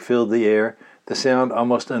music filled the air, the sound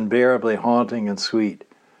almost unbearably haunting and sweet.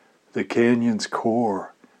 "The canyon's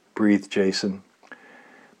core," breathed Jason.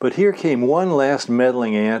 But here came one last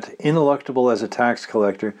meddling ant, ineluctable as a tax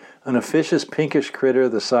collector, an officious pinkish critter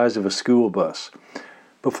the size of a school bus.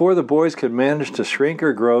 Before the boys could manage to shrink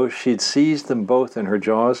or grow, she'd seized them both in her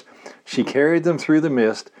jaws. She carried them through the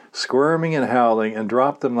mist, squirming and howling, and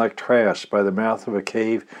dropped them like trash by the mouth of a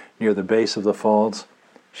cave near the base of the falls.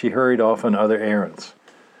 She hurried off on other errands.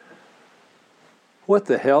 "What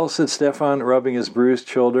the hell?" said Stefan, rubbing his bruised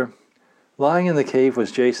shoulder. Lying in the cave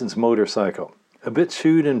was Jason's motorcycle, a bit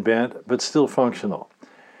chewed and bent, but still functional.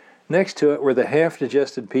 Next to it were the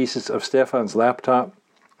half-digested pieces of Stefan's laptop,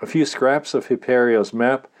 a few scraps of Hyperio's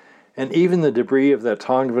map, and even the debris of that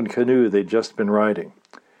Tongvan canoe they'd just been riding.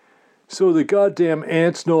 "So the goddamn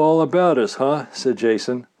ants know all about us, huh?" said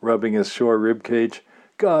Jason, rubbing his sore ribcage.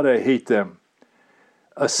 "God, I hate them."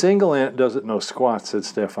 "A single ant doesn't know squat," said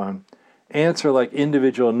Stefan. "Ants are like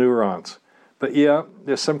individual neurons. But yeah,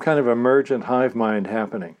 there's some kind of emergent hive mind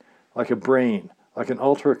happening, like a brain, like an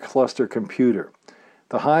ultra-cluster computer.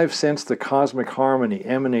 The hive sensed the cosmic harmony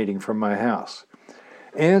emanating from my house.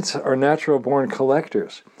 Ants are natural-born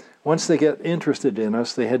collectors. Once they get interested in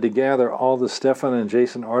us, they had to gather all the Stefan and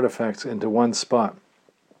Jason artifacts into one spot.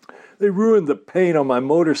 "They ruined the paint on my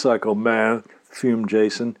motorcycle, man," fumed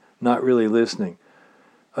Jason, not really listening.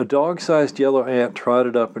 A dog-sized yellow ant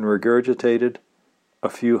trotted up and regurgitated a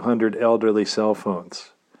few hundred elderly cell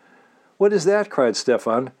phones. "What is that?" cried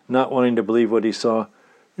Stefan, not wanting to believe what he saw.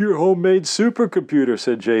 "Your homemade supercomputer,"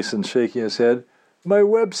 said Jason, shaking his head. "My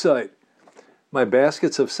website." "My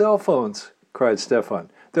baskets of cell phones," cried Stefan.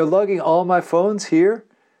 "They're lugging all my phones here?"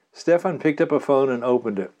 Stefan picked up a phone and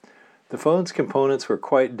opened it. The phone's components were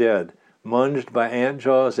quite dead, munged by ant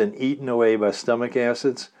jaws and eaten away by stomach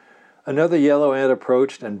acids. Another yellow ant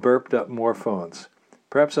approached and burped up more phones.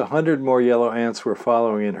 Perhaps 100 more yellow ants were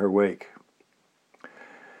following in her wake.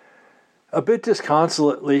 A bit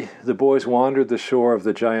disconsolately, the boys wandered the shore of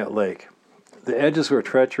the giant lake. The edges were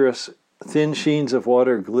treacherous. Thin sheens of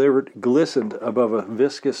water glistened above a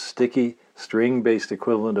viscous, sticky, string-based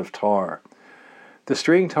equivalent of tar. The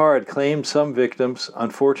string tar had claimed some victims,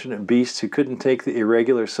 unfortunate beasts who couldn't take the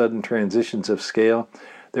irregular sudden transitions of scale,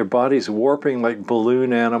 their bodies warping like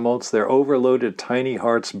balloon animals, their overloaded tiny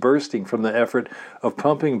hearts bursting from the effort of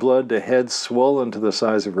pumping blood to heads swollen to the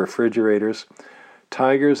size of refrigerators.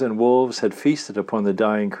 Tigers and wolves had feasted upon the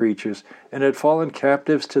dying creatures and had fallen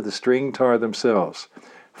captives to the string tar themselves.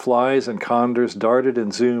 Flies and condors darted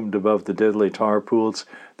and zoomed above the deadly tar pools,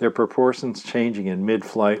 their proportions changing in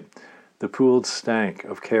mid-flight. The pools stank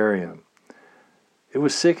of carrion. It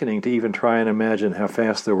was sickening to even try and imagine how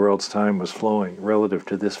fast the world's time was flowing relative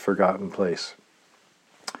to this forgotten place.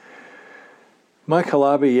 My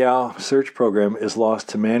Calabi Yao search program is lost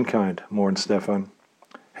to mankind, mourned Stefan.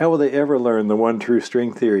 How will they ever learn the one true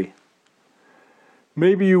string theory?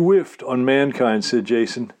 Maybe you whiffed on mankind, said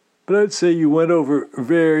Jason, but I'd say you went over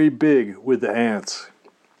very big with the ants.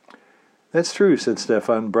 That's true, said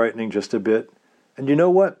Stefan, brightening just a bit. And you know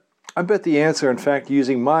what? I bet the ants are in fact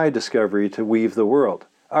using my discovery to weave the world.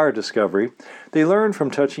 Our discovery. They learned from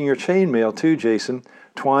touching your chainmail too, Jason.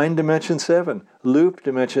 Twine dimension 7, loop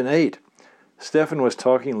dimension 8. Stefan was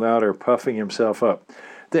talking louder, puffing himself up.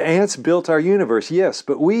 The ants built our universe, yes,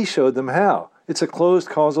 but we showed them how. It's a closed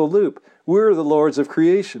causal loop. We're the lords of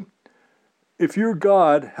creation. If you're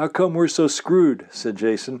God, how come we're so screwed, said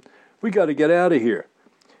Jason. We got to get out of here.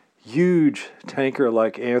 Huge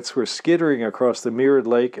tanker-like ants were skittering across the mirrored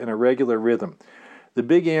lake in a regular rhythm. The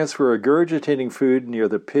big ants were regurgitating food near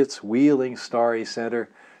the pit's wheeling starry center,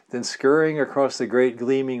 then scurrying across the great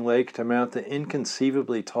gleaming lake to mount the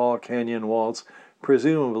inconceivably tall canyon walls,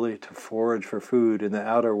 presumably to forage for food in the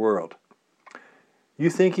outer world. You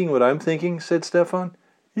thinking what I'm thinking? Said Stefan.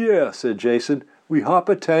 Yeah, said Jason. We hop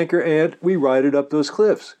a tanker ant, we ride it up those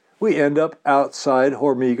cliffs. We end up outside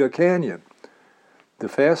Hormiga Canyon. The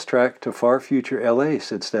fast track to far future L.A.,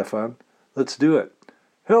 said Stefan. Let's do it.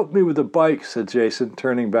 Help me with the bike, said Jason,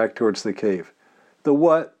 turning back towards the cave. The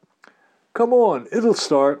what? Come on, it'll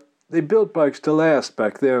start. They built bikes to last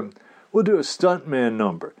back then. We'll do a stuntman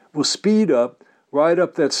number. We'll speed up, ride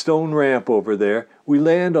up that stone ramp over there. We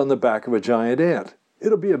land on the back of a giant ant.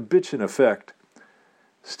 It'll be a bitchin' effect.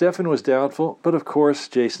 Stefan was doubtful, but of course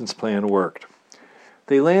Jason's plan worked.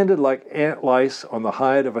 They landed like ant lice on the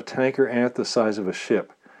hide of a tanker ant the size of a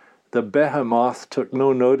ship. The behemoth took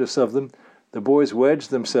no notice of them. The boys wedged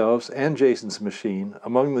themselves and Jason's machine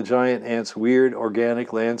among the giant ant's weird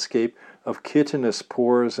organic landscape of chitinous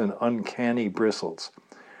pores and uncanny bristles.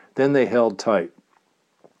 Then they held tight.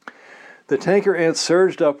 The tanker ant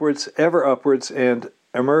surged upwards, ever upwards, and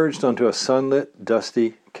emerged onto a sunlit,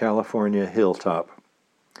 dusty California hilltop.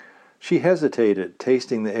 She hesitated,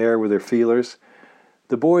 tasting the air with her feelers.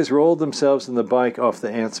 The boys rolled themselves in the bike off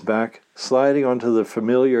the ant's back, sliding onto the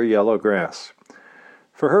familiar yellow grass.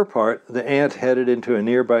 For her part, the ant headed into a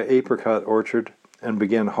nearby apricot orchard and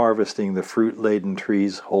began harvesting the fruit-laden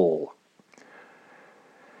trees whole.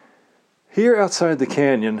 Here outside the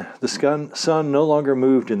canyon, the sun no longer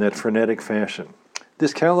moved in that frenetic fashion.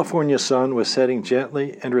 This California sun was setting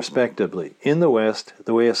gently and respectably, in the west,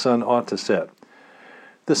 the way a sun ought to set.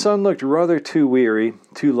 The sun looked rather too weary,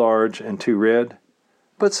 too large, and too red,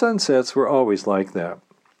 but sunsets were always like that.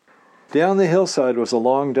 Down the hillside was a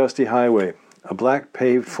long, dusty highway, a black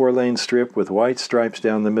paved 4-lane strip with white stripes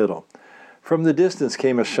down the middle. From the distance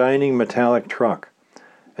came a shining metallic truck.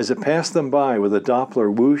 As it passed them by with a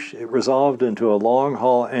Doppler whoosh, it resolved into a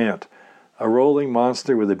long-haul ant, a rolling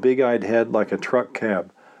monster with a big-eyed head like a truck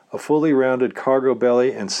cab, a fully rounded cargo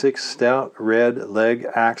belly, and 6 stout red leg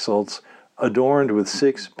axles adorned with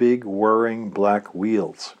 6 big whirring black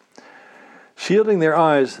wheels. Shielding their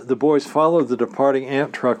eyes, the boys followed the departing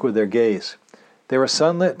ant truck with their gaze. There were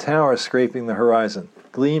sunlit towers scraping the horizon,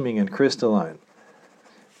 gleaming and crystalline.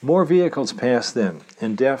 More vehicles passed then,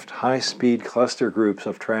 in deft, high-speed cluster groups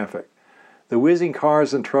of traffic. The whizzing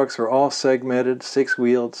cars and trucks were all segmented,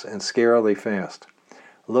 6-wheeled, and scarily fast.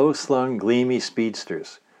 Low-slung, gleamy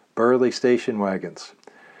speedsters, burly station wagons.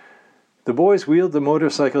 The boys wheeled the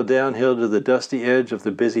motorcycle downhill to the dusty edge of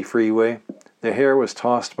the busy freeway. Their hair was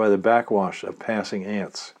tossed by the backwash of passing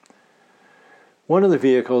ants. One of the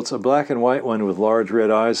vehicles, a black and white one with large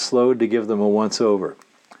red eyes, slowed to give them a once-over.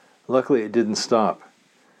 Luckily, it didn't stop.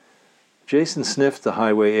 Jason sniffed the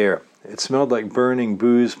highway air. It smelled like burning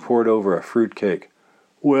booze poured over a fruitcake.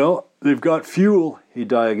 Well, they've got fuel, he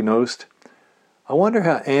diagnosed. I wonder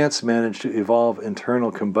how ants manage to evolve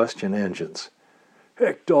internal combustion engines.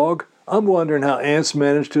 Heck, dog, I'm wondering how ants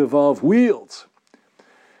manage to evolve wheels.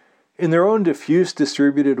 In their own diffuse,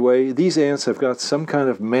 distributed way, these ants have got some kind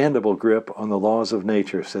of mandible grip on the laws of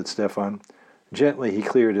nature, said Stefan. Gently, he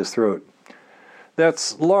cleared his throat.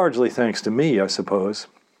 That's largely thanks to me, I suppose.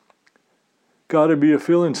 Gotta be a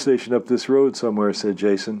filling station up this road somewhere, said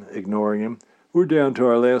Jason, ignoring him. We're down to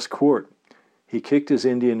our last quart. He kicked his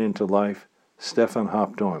Indian into life. Stefan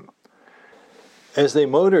hopped on. As they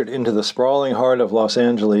motored into the sprawling heart of Los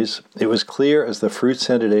Angeles, it was clear as the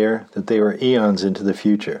fruit-scented air that they were eons into the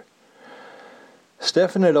future.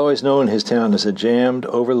 Stefan had always known his town as a jammed,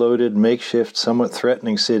 overloaded, makeshift, somewhat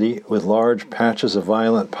threatening city with large patches of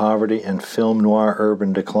violent poverty and film noir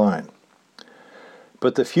urban decline.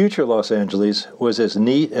 But the future Los Angeles was as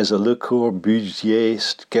neat as a Le Corbusier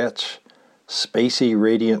sketch, spacey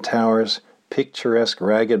radiant towers, picturesque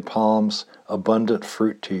ragged palms, abundant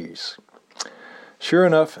fruit trees. Sure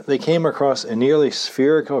enough, they came across a nearly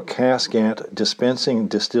spherical cask ant dispensing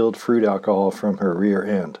distilled fruit alcohol from her rear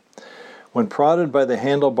end. When prodded by the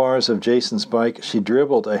handlebars of Jason's bike, she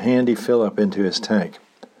dribbled a handy fill-up into his tank.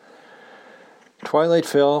 Twilight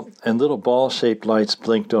fell, and little ball-shaped lights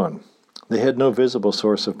blinked on. They had no visible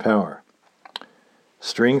source of power.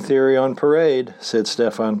 "String theory on parade," said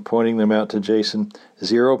Stefan, pointing them out to Jason.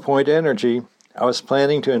 "0-point energy. I was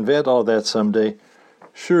planning to invent all that someday."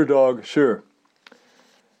 "Sure, dog, sure."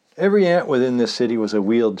 Every ant within this city was a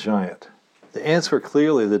wheeled giant. The ants were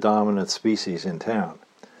clearly the dominant species in town.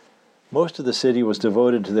 Most of the city was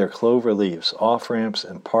devoted to their clover leaves, off-ramps,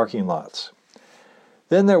 and parking lots.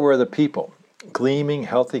 Then there were the people, gleaming,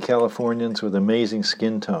 healthy Californians with amazing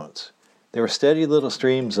skin tones. There were steady little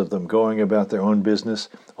streams of them going about their own business,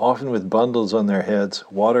 often with bundles on their heads,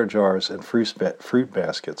 water jars, and fruit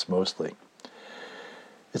baskets mostly.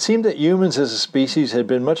 It seemed that humans as a species had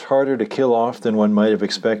been much harder to kill off than one might have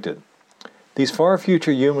expected. These far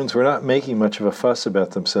future humans were not making much of a fuss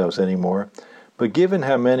about themselves anymore, but given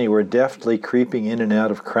how many were deftly creeping in and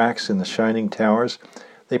out of cracks in the shining towers,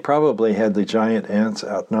 they probably had the giant ants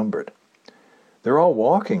outnumbered. "They're all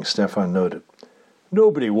walking," Stefan noted.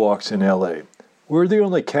 "Nobody walks in L.A. We're the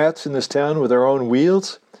only cats in this town with our own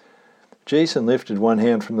wheels." Jason lifted one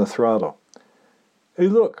hand from the throttle. "Hey,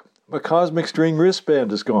 look, my cosmic string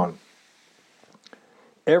wristband is gone."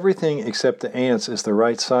 "Everything except the ants is the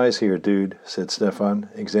right size here, dude," said Stefan,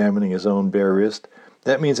 examining his own bare wrist.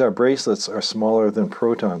 "That means our bracelets are smaller than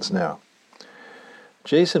protons now."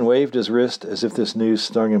 Jason waved his wrist as if this news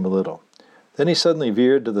stung him a little. Then he suddenly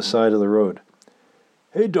veered to the side of the road.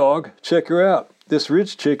 "Hey, dog, check her out. This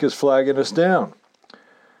rich chick is flagging us down."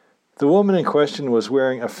 The woman in question was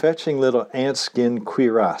wearing a fetching little ant-skin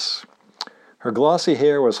cuirass. Her glossy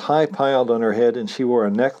hair was high-piled on her head, and she wore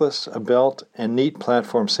a necklace, a belt, and neat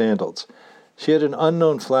platform sandals. She had an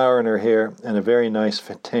unknown flower in her hair and a very nice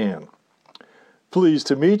tan. "Pleased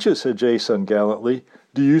to meet you," said Jason gallantly.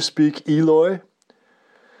 "Do you speak Eloy?"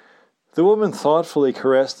 The woman thoughtfully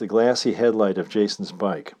caressed the glassy headlight of Jason's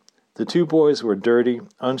bike. The two boys were dirty,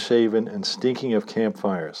 unshaven, and stinking of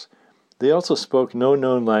campfires. They also spoke no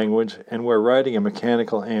known language and were riding a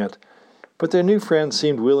mechanical ant, but their new friend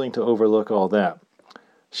seemed willing to overlook all that.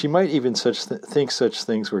 She might even think such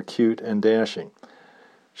things were cute and dashing.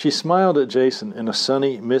 She smiled at Jason in a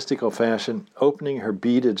sunny, mystical fashion, opening her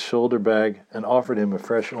beaded shoulder bag, and offered him a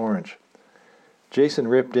fresh orange. Jason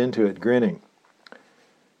ripped into it, grinning.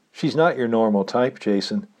 "She's not your normal type,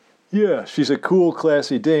 Jason." "Yeah, she's a cool,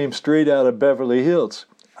 classy dame straight out of Beverly Hills.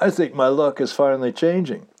 I think my luck is finally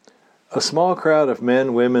changing." A small crowd of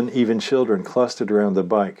men, women, even children clustered around the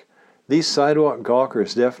bike. These sidewalk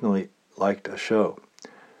gawkers definitely liked a show.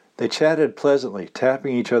 They chatted pleasantly,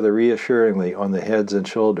 tapping each other reassuringly on the heads and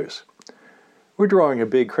shoulders. "We're drawing a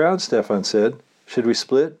big crowd," Stefan said. "Should we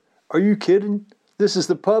split?" "Are you kidding? This is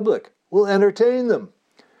the public. We'll entertain them."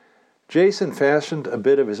 Jason fashioned a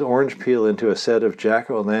bit of his orange peel into a set of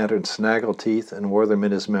jack-o'-lantern snaggle teeth and wore them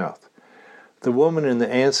in his mouth. The woman in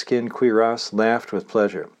the ant-skin cuirass laughed with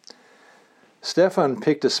pleasure. Stefan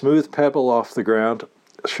picked a smooth pebble off the ground,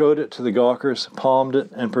 showed it to the gawkers, palmed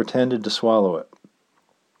it, and pretended to swallow it.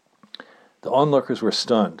 The onlookers were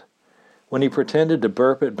stunned. When he pretended to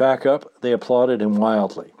burp it back up, they applauded him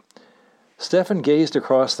wildly. Stefan gazed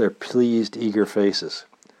across their pleased, eager faces.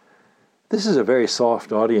 "This is a very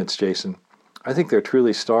soft audience, Jason. I think they're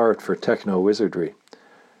truly starved for techno-wizardry."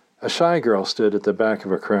 A shy girl stood at the back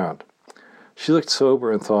of a crowd. She looked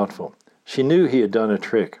sober and thoughtful. She knew he had done a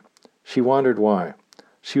trick. She wondered why.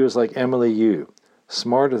 She was like Emily Yu,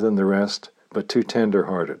 smarter than the rest, but too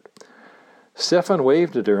tender-hearted. Stefan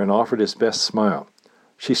waved at her and offered his best smile.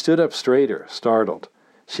 She stood up straighter, startled.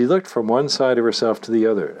 She looked from one side of herself to the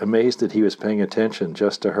other, amazed that he was paying attention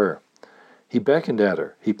just to her. He beckoned at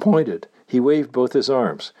her. He pointed. He waved both his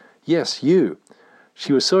arms. "Yes, you."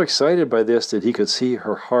 She was so excited by this that he could see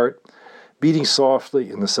her heart beating softly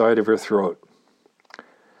in the side of her throat.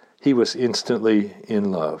 He was instantly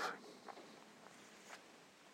in love.